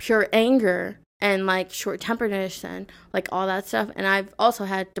as pure anger and like short-temperedness and like all that stuff. And I've also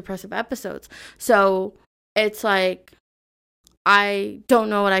had depressive episodes. So it's like I don't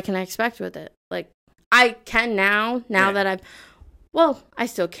know what I can expect with it. Like I can now that I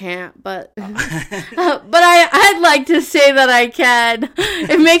still can't, but but I'd like to say that I can.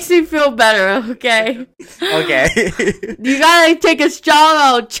 It makes me feel better, okay? Okay. You gotta take a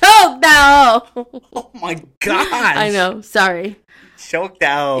strong old choke now. Oh my gosh. I know, sorry. Choked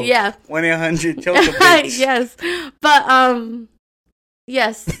out. Yeah. 1-800 choke a bitch. Yes. But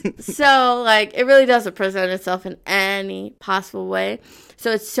yes. So like it really doesn't present itself in any possible way.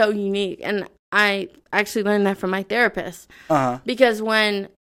 So it's so unique. And I actually learned that from my therapist. Because when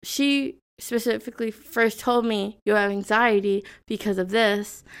she specifically first told me you have anxiety because of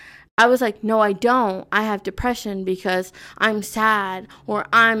this, I was like, no, I don't. I have depression because I'm sad or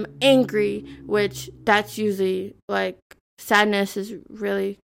I'm angry, which that's usually like sadness is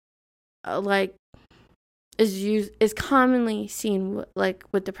really like is commonly seen like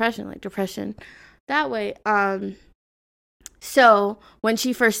with depression, like depression that way. So when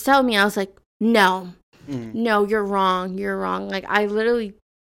she first told me, I was like, no, you're wrong. Like I literally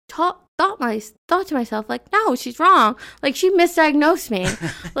thought to myself, like, no, she's wrong. Like she misdiagnosed me.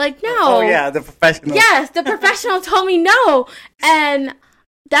 Like, no. Oh yeah, the professional. Yes, the professional told me no. And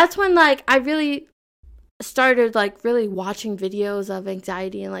that's when like I really started like really watching videos of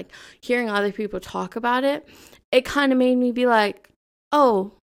anxiety and like hearing other people talk about it. It kind of made me be like,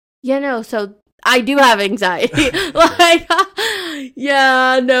 oh, so I do have anxiety. Like,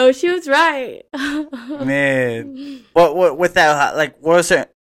 yeah, no, she was right. Man, what with that? Like, what was her?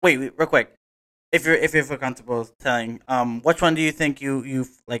 Wait, real quick. If you feel comfortable telling, which one do you think you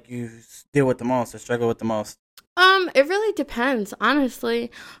deal with the most or struggle with the most? It really depends, honestly,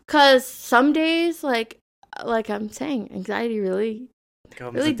 because some days, like I'm saying, anxiety really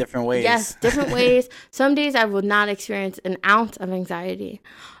comes in different ways. Yes, different ways. Some days I will not experience an ounce of anxiety.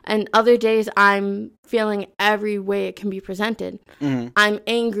 And other days I'm feeling every way it can be presented. I'm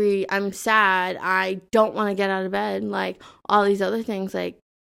angry. I'm sad. I don't want to get out of bed. Like all these other things. Like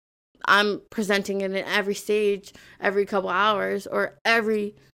I'm presenting it in every stage, every couple hours or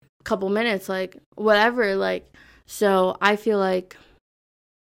every couple minutes. Like whatever. Like, so I feel like,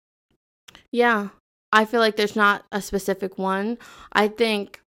 I feel like there's not a specific one. I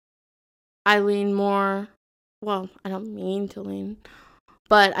think I lean more, well, I don't mean to lean,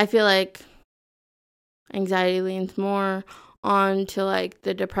 but I feel like anxiety leans more on to like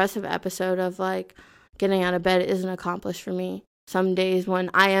the depressive episode of like getting out of bed isn't accomplished for me. Some days when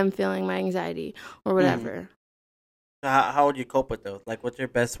I am feeling my anxiety or whatever. So how would you cope with those? Like, what's your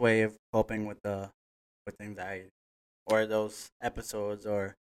best way of coping with anxiety or those episodes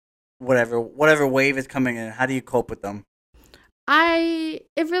or whatever wave is coming in? How do you cope with them? It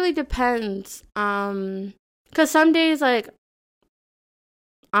really depends. 'Cause some days like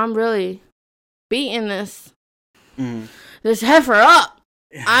I'm really beating this heifer up.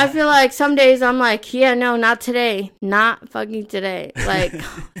 I feel like some days I'm like, yeah, no, not today. Not fucking today. Like,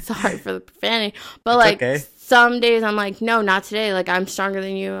 sorry for the profanity. But like, some days I'm like, no, not today. Like, I'm stronger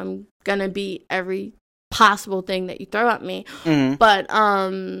than you. I'm gonna beat every possible thing that you throw at me. Mm-hmm. But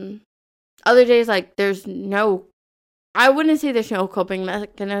other days, like, I wouldn't say there's no coping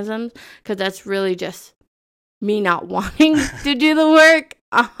mechanisms, because that's really just me not wanting to do the work.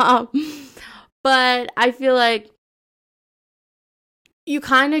 But I feel like you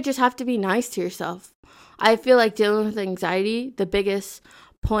kind of just have to be nice to yourself. I feel like dealing with anxiety, the biggest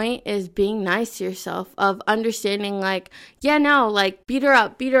point is being nice to yourself, of understanding, like, yeah, no, like, beat her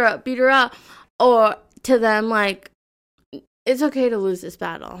up, beat her up, beat her up. Or to them, like, it's okay to lose this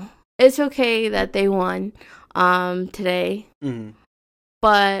battle. It's okay that they won today. Mm-hmm.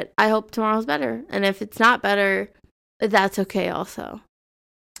 But I hope tomorrow's better. And if it's not better, that's okay also.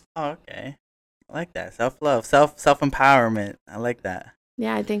 Oh, okay. I like that. Self-love, self-empowerment. I like that.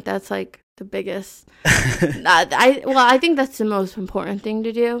 Yeah, I think that's like the biggest. I think that's the most important thing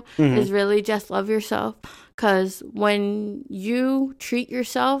to do, is really just love yourself. Because when you treat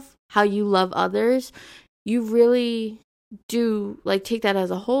yourself how you love others, you really do, like, take that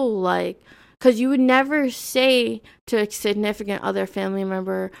as a whole. Like, because you would never say to a significant other, family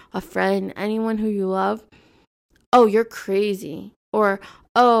member, a friend, anyone who you love, oh, you're crazy, or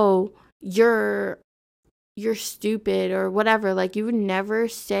oh, you're stupid, or whatever. Like, you would never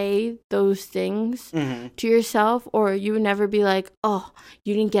say those things to yourself, or you would never be like, oh,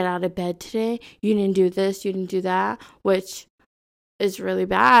 you didn't get out of bed today, you didn't do this, you didn't do that, which is really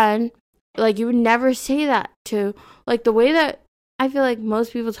bad. Like, you would never say that to, like, the way that I feel like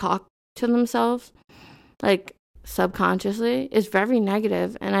most people talk to themselves, like, subconsciously, is very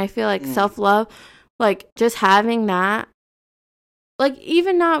negative. And I feel like self-love, like, just having that, like,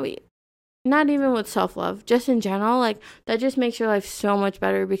 even not even with self-love, just in general, like, that just makes your life so much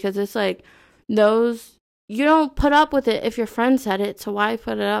better, because it's like, you don't put up with it if your friend said it, so why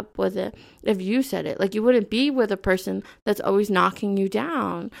put it up with it if you said it? Like, you wouldn't be with a person that's always knocking you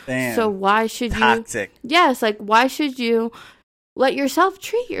down. Damn. So why should Toxic. Yes, like, why should you let yourself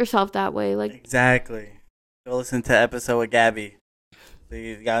treat yourself that way? Like, exactly. Go listen to episode with Gabby. So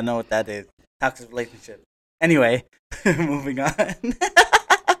you gotta know what that is. Toxic relationship. Anyway, moving on.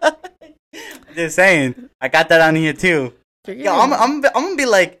 Just saying, I got that on here too. Yo, I'm gonna be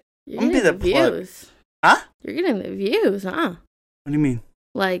like, I'm gonna be the views. Huh? You're getting the views, huh? What do you mean?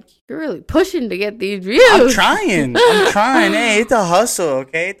 Like, you're really pushing to get these views. I'm trying. Hey, it's a hustle,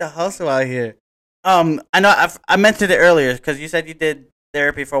 okay? It's a hustle out here. I know I mentioned it earlier, because you said you did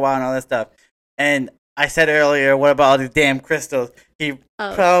therapy for a while and all that stuff. And I said earlier, what about all these damn crystals? He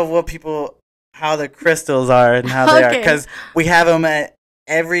put how the crystals are and how they are, because we have them at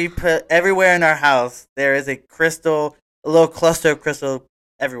everywhere in our house. There is a little cluster of crystal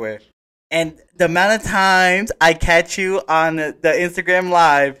everywhere. And the amount of times I catch you on the Instagram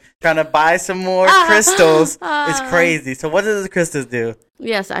Live trying to buy some more crystals is crazy. So what do the crystals do?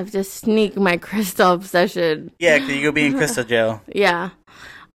 Yes, I've just sneaked my crystal obsession. Yeah, because you could be in crystal jail. Yeah.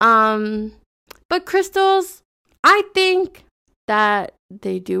 But crystals, I think that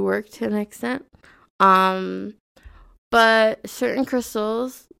they do work to an extent. But certain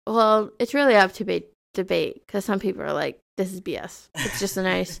crystals, well, it's really up to debate, because some people are like, this is BS. It's just a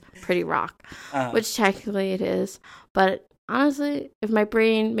nice, pretty rock, which technically it is. But honestly, if my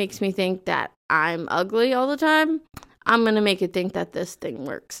brain makes me think that I'm ugly all the time, I'm going to make it think that this thing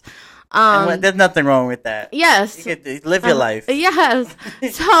works. There's nothing wrong with that. Yes. You could live your life. Yes.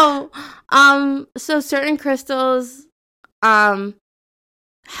 So certain crystals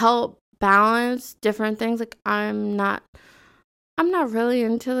help balance different things. Like, I'm not really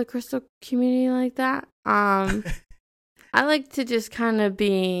into the crystal community like that. I like to just kind of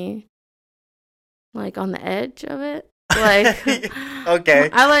be, like, on the edge of it. Like, okay.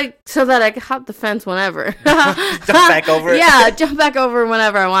 I like, so that I can hop the fence whenever. Jump back over it? Yeah, jump back over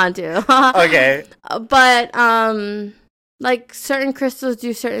whenever I want to. Okay. But, like, certain crystals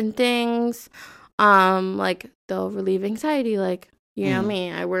do certain things. Like, they'll relieve anxiety. Like, you know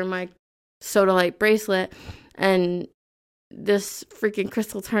me, I wear my sodalite bracelet, and this freaking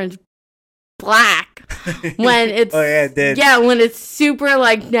crystal turns black when it's it did. Yeah, when it's super,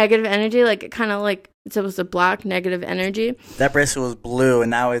 like, negative energy. Like, it kind of, like, it's supposed to block negative energy. That bracelet was blue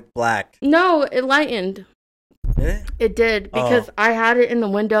and now it's black. No, it lightened. Did it? It did, because I had it in the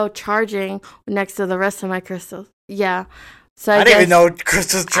window charging next to the rest of my crystals. Yeah. So I didn't even know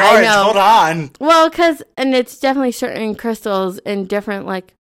crystals charged. Hold on. Well, and it's definitely certain crystals in different,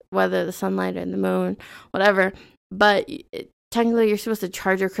 like, whether the sunlight or the moon, whatever. But technically, you're supposed to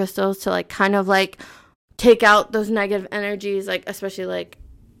charge your crystals to, like, kind of, like, take out those negative energies, like, especially, like,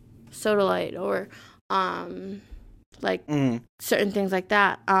 sodalite or, like, certain things like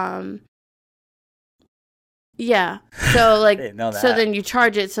that. Yeah. So like, I didn't know that. so then you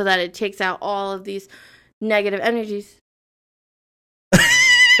charge it so that it takes out all of these negative energies.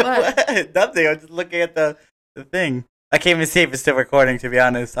 What? Nothing. I'm just looking at the thing. I can't even see if it's still recording, to be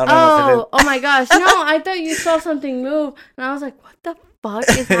honest. I don't know if it is. Oh my gosh. No, I thought you saw something move. And I was like, what the fuck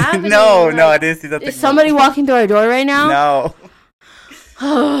is happening? No, like, I didn't see something. Is somebody walking through our door right now? No.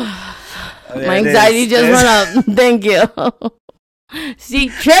 My anxiety just went up. Thank you. See,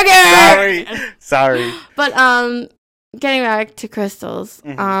 trigger! Sorry. But, getting back to crystals.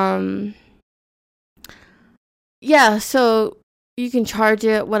 Mm-hmm. Yeah, so you can charge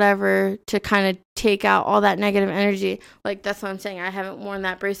it, whatever, to kind of take out all that negative energy. Like, that's what I'm saying. I haven't worn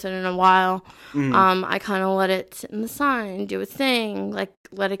that bracelet in a while. Mm-hmm. I kind of let it sit in the sun, do its thing, like,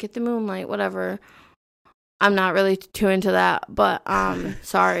 let it get the moonlight, whatever. I'm not really too into that, but,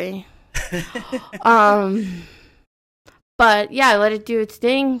 sorry. But, yeah, I let it do its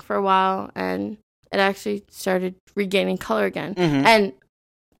thing for a while, and it actually started regaining color again. Mm-hmm. And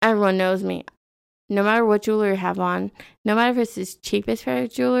everyone knows me. No matter what jewelry I have on, no matter if it's the cheapest pair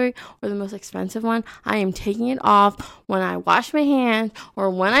of jewelry or the most expensive one, I am taking it off when I wash my hands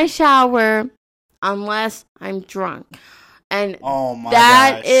or when I shower, unless I'm drunk. And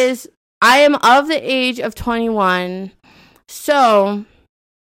that is, I am of the age of 21, so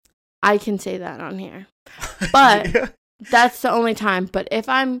I can say that on here. But Yeah. That's the only time. But if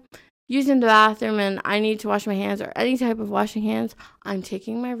I'm using the bathroom and I need to wash my hands or any type of washing hands, I'm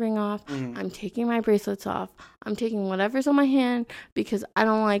taking my ring off. Mm-hmm. I'm taking my bracelets off. I'm taking whatever's on my hand because I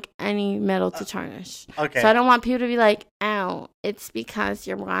don't like any metal to tarnish. Okay. So I don't want people to be like, oh, it's because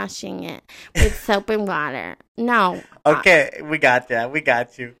you're washing it with soap and water. No. Okay, we got that. We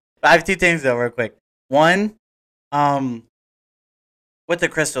got you. I have two things though, real quick. One, with the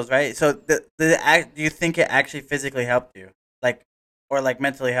crystals, right? So, do you think it actually physically helped you, or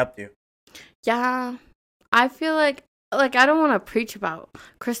mentally helped you? Yeah, I feel like I don't want to preach about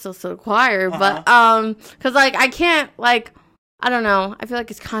crystals to the choir, but because I can't I don't know. I feel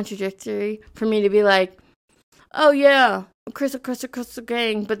like it's contradictory for me to be like, oh yeah, crystal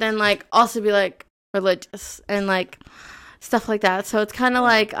gang, but then also be religious and stuff like that. So it's kind of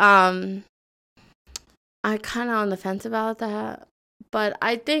I'm kind of on the fence about that. But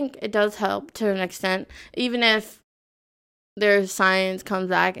I think it does help to an extent, even if their science comes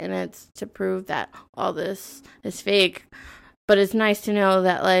back and it's to prove that all this is fake. But it's nice to know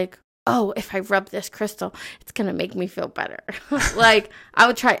that, oh, if I rub this crystal, it's going to make me feel better. I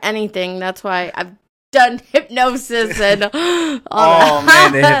would try anything. That's why I've done hypnosis and all that. Oh,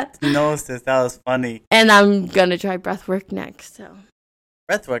 man, the hypnosis. That was funny. And I'm going to try breath work next. So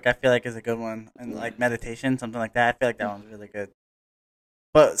breath work, I feel like, is a good one. And, meditation, something like that. I feel like that one's really good.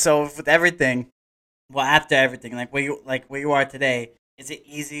 But so with everything, well, after everything, where you are today, is it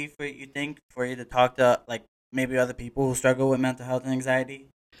easy for you to talk to maybe other people who struggle with mental health and anxiety,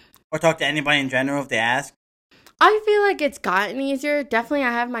 or talk to anybody in general if they ask? I feel like it's gotten easier. Definitely,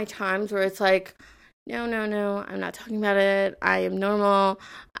 I have my times where it's no, I'm not talking about it. I am normal.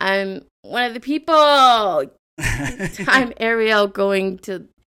 I'm one of the people. I'm Ariel going to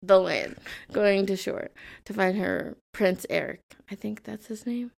the land, going to shore to find her Prince Eric. I think that's his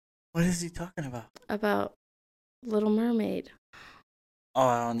name. What is he talking about? About Little Mermaid. Oh,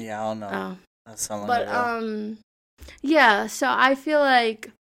 I don't know. Oh. That's so long but ago. Yeah. So I feel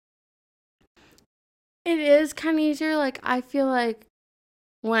like it is kind of easier. I feel like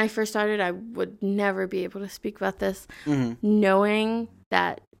when I first started, I would never be able to speak about this, knowing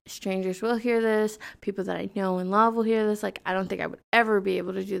that strangers will hear this, people that I know and love will hear this. I don't think I would ever be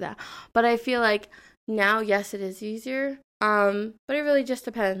able to do that. But I feel like now, yes, it is easier. But it really just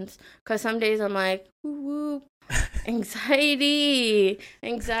depends. Because some days I'm like, whoop, anxiety,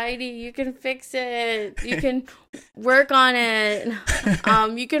 you can fix it. You can work on it.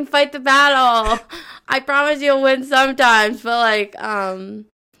 You can fight the battle. I promise you'll win sometimes. But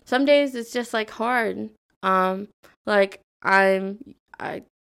some days it's just hard. I'm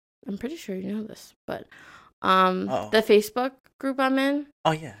pretty sure you know this, but the Facebook group I'm in.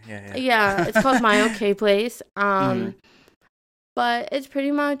 Oh yeah. Yeah, it's called My OK Place. But it's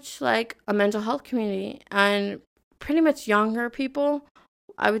pretty much a mental health community, and pretty much younger people.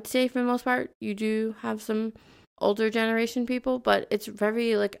 I would say for the most part, you do have some older generation people, but it's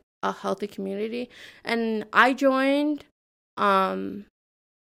very a healthy community. And I joined, kind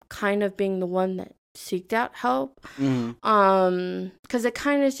of being the one that seeked out help, because it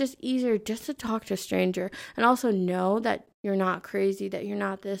kind of is just easier just to talk to a stranger and also know that you're not crazy, that you're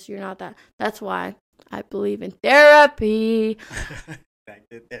not this, you're not that. That's why I believe in therapy. Back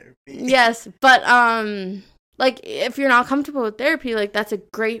to therapy. Yes, but like, if you're not comfortable with therapy, like, that's a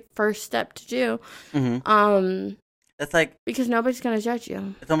great first step to do. Mm-hmm. That's like, because nobody's gonna judge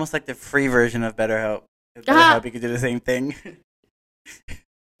you. It's almost like the free version of BetterHelp. With BetterHelp, you can do the same thing.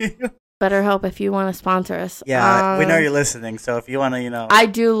 BetterHelp, if you want to sponsor us. Yeah, we know you're listening, so if you want to, I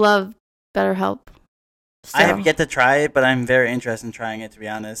do love BetterHelp. So. I have yet to try it, but I'm very interested in trying it, to be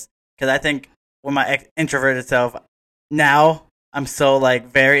honest. Because I think with my introverted self, now I'm so, like,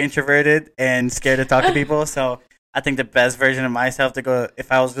 very introverted and scared to talk to people. So I think the best version of myself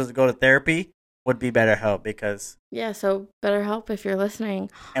if I was going to go to therapy, would be BetterHelp, because... Yeah, so BetterHelp if you're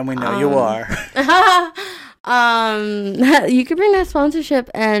listening. And we know you are. You could bring that sponsorship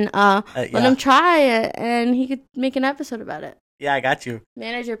and let him try it, and he could make an episode about it. Yeah, I got you.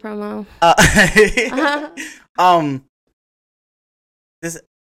 Manager promo. This,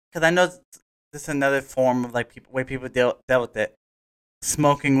 because I know this is another form of, like, way people deal with it.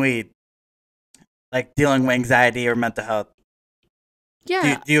 Smoking weed, like dealing with anxiety or mental health.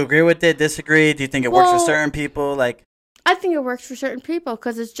 Yeah. Do you agree with it? Disagree? Do you think it works for certain people? Like, I think it works for certain people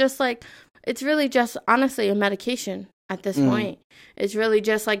because it's just like, it's really just honestly a medication at this point. It's really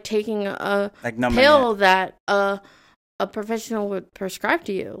just like taking a pill that a professional would prescribe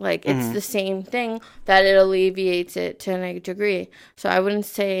to you. Like, it's the same thing that it alleviates it to a degree. So I wouldn't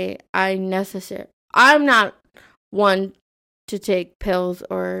say I'm not one to take pills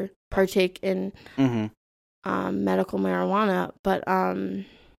or partake in medical marijuana, but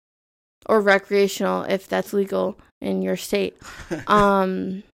or recreational if that's legal in your state.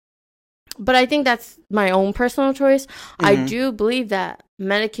 But I think that's my own personal choice. I do believe that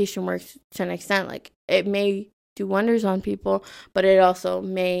medication works to an extent. Like, it may do wonders on people, but it also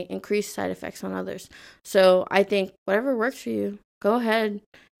may increase side effects on others. So I think whatever works for you, go ahead.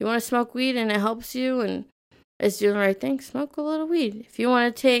 You want to smoke weed and it helps you and it's doing the right thing, smoke a little weed. If you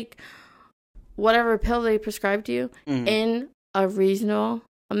want to take whatever pill they prescribe to you in a reasonable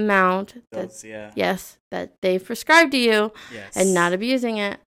amount that they've prescribed to you and not abusing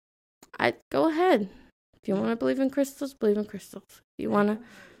it, I'd go ahead. If you want to believe in crystals, believe in crystals. If you want to...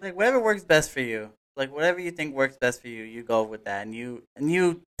 Like, whatever works best for you. Like, whatever you think works best for you, you go with that. And you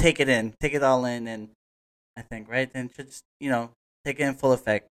take it all in. And I think, right? Then just, take it in full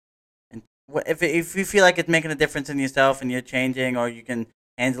effect. And if you feel like it's making a difference in yourself and you're changing or you can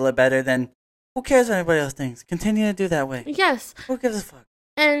handle it better, then who cares what anybody else thinks? Continue to do that way. Yes. Who gives a fuck?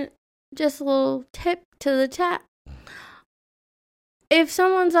 And just a little tip to the chat. If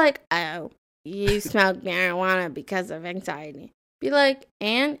someone's like, oh, you smoke marijuana because of anxiety, be like,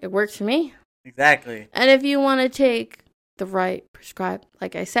 and it works for me. Exactly. And if you want to take the right prescribed,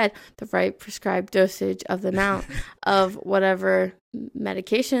 like I said, the right prescribed dosage of the amount of whatever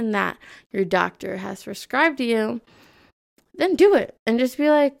medication that your doctor has prescribed to you, then do it. And just be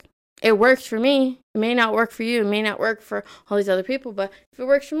like, it works for me. It may not work for you. It may not work for all these other people. But if it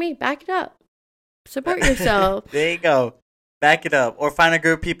works for me, back it up. Support yourself. There you go. Back it up. Or find a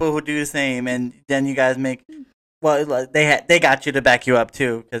group of people who do the same. And then you guys make... Well, they got you to back you up,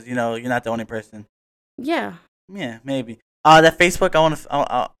 too. Because, you're not the only person. Yeah. Yeah, maybe. That Facebook,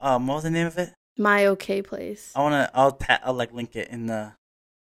 what was the name of it? My OK Place. I'll link it in the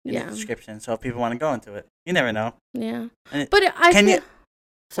description. So if people want to go into it. You never know. Yeah. But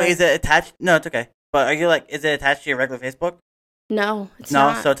wait, is it attached? No, it's okay. But are you is it attached to your regular Facebook? No, it's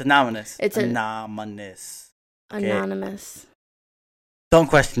not. No, so it's anonymous. It's anonymous. Okay. Anonymous. Don't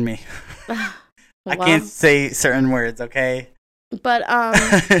question me. I can't say certain words, okay? But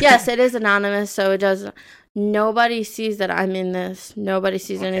yes, it is anonymous, so it doesn't. Nobody sees that I'm in this. Nobody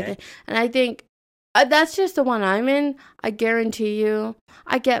sees anything, and I think that's just the one I'm in. I guarantee you.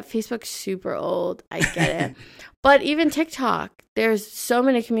 I get Facebook super old. I get it, but even TikTok. There's so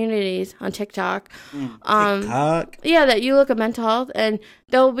many communities on TikTok. TikTok. Yeah, that you look at mental health, and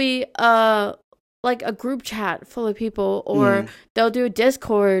there'll be like a group chat full of people, or they'll do a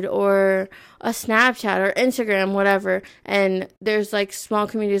Discord or a Snapchat or Instagram, whatever. And there's like small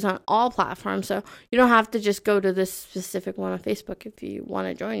communities on all platforms. So you don't have to just go to this specific one on Facebook. If you want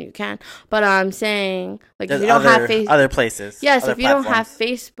to join, you can. But I'm saying, like, there's if you don't have other places. Yes, other if you don't have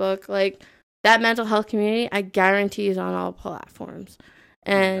Facebook, like that mental health community, I guarantee is on all platforms.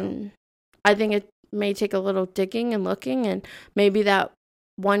 And I think it may take a little digging and looking, and maybe that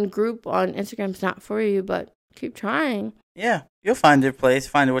one group on Instagram's not for you, but keep trying. Yeah, you'll find your place,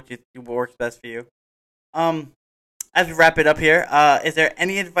 find what works best for you. As we wrap it up here, is there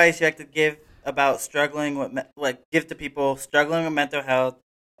any advice you like to give about struggling with, give to people struggling with mental health,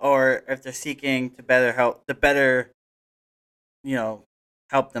 or if they're seeking to better help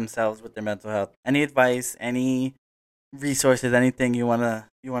themselves with their mental health? Any advice, any resources, anything you wanna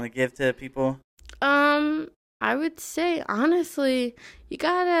give to people? I would say, honestly, you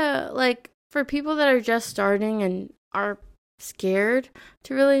gotta, like, for people that are just starting and are scared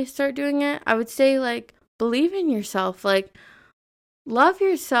to really start doing it, I would say, like, believe in yourself. Like, love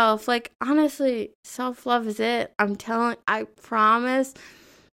yourself. Like, honestly, self-love is it. I promise,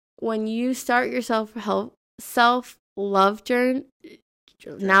 when you start your self-love journey,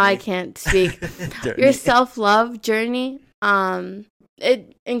 now I can't speak, your self-love journey,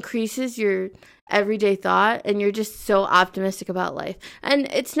 it increases your everyday thought, and you're just so optimistic about life. And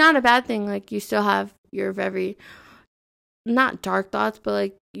it's not a bad thing. Like, you still have your very, not dark thoughts, but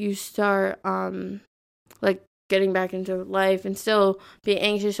like you start like getting back into life and still be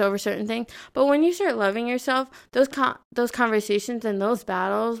anxious over certain things. But when you start loving yourself, those conversations and those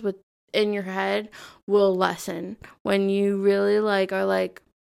battles in your head will lessen. When you really like are like,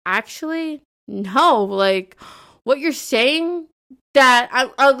 actually, no, like, what you're saying, that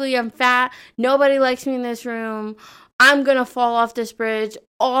I'm ugly, I'm fat, nobody likes me in this room, I'm gonna fall off this bridge,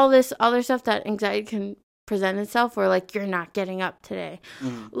 all this other stuff that anxiety can present itself, or like, you're not getting up today.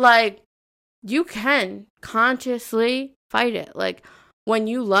 Like, you can consciously fight it. Like, when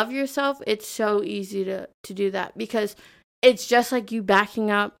you love yourself, it's so easy to do that, because it's just like you backing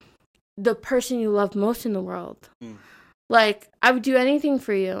up the person you love most in the world. Like, I would do anything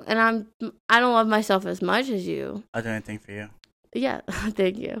for you, and I don't love myself as much as you. I'll do anything for you. Yeah,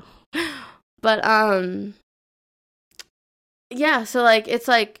 thank you. But yeah, so like, it's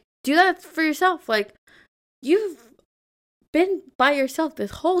like, do that for yourself. Like, you've been by yourself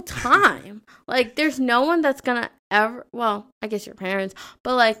this whole time. Like, there's no one that's gonna ever, well, I guess your parents,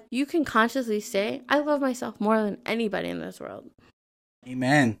 but like, you can consciously say, I love myself more than anybody in this world.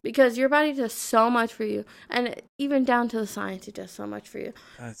 Amen. Because your body does so much for you, and even down to the science, it does so much for you.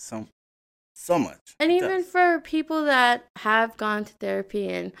 So much. And even for people that have gone to therapy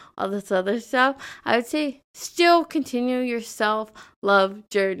and all this other stuff, I would say still continue your self-love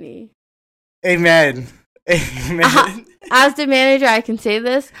journey. Amen. Amen. As the manager, I can say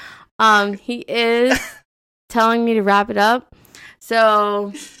this. He is telling me to wrap it up.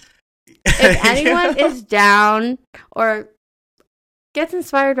 So if anyone is down or gets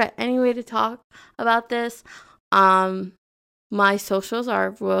inspired by any way to talk about this, my socials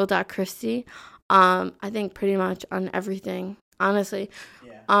are royal.christie. I think pretty much on everything, honestly.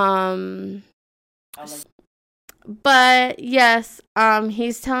 Yeah. But yes,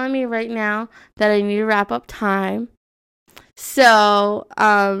 he's telling me right now that I need to wrap up time. So,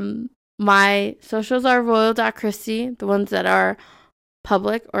 my socials are royal.christie, the ones that are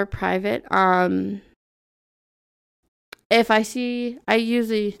public or private. If I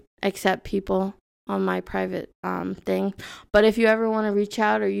usually accept people on my private thing, but if you ever want to reach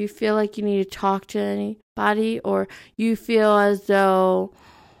out, or you feel like you need to talk to anybody, or you feel as though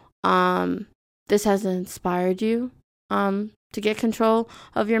this has inspired you to get control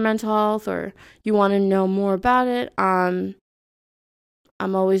of your mental health, or you want to know more about it, I'm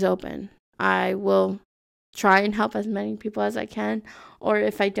always open. I will try and help as many people as I can, or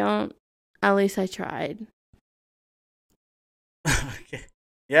if I don't, at least I tried. Okay.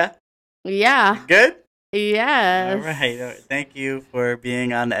 Yeah? Yeah. Good? Yes. All right. Thank you for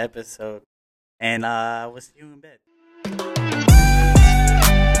being on the episode. And we'll see you in bed.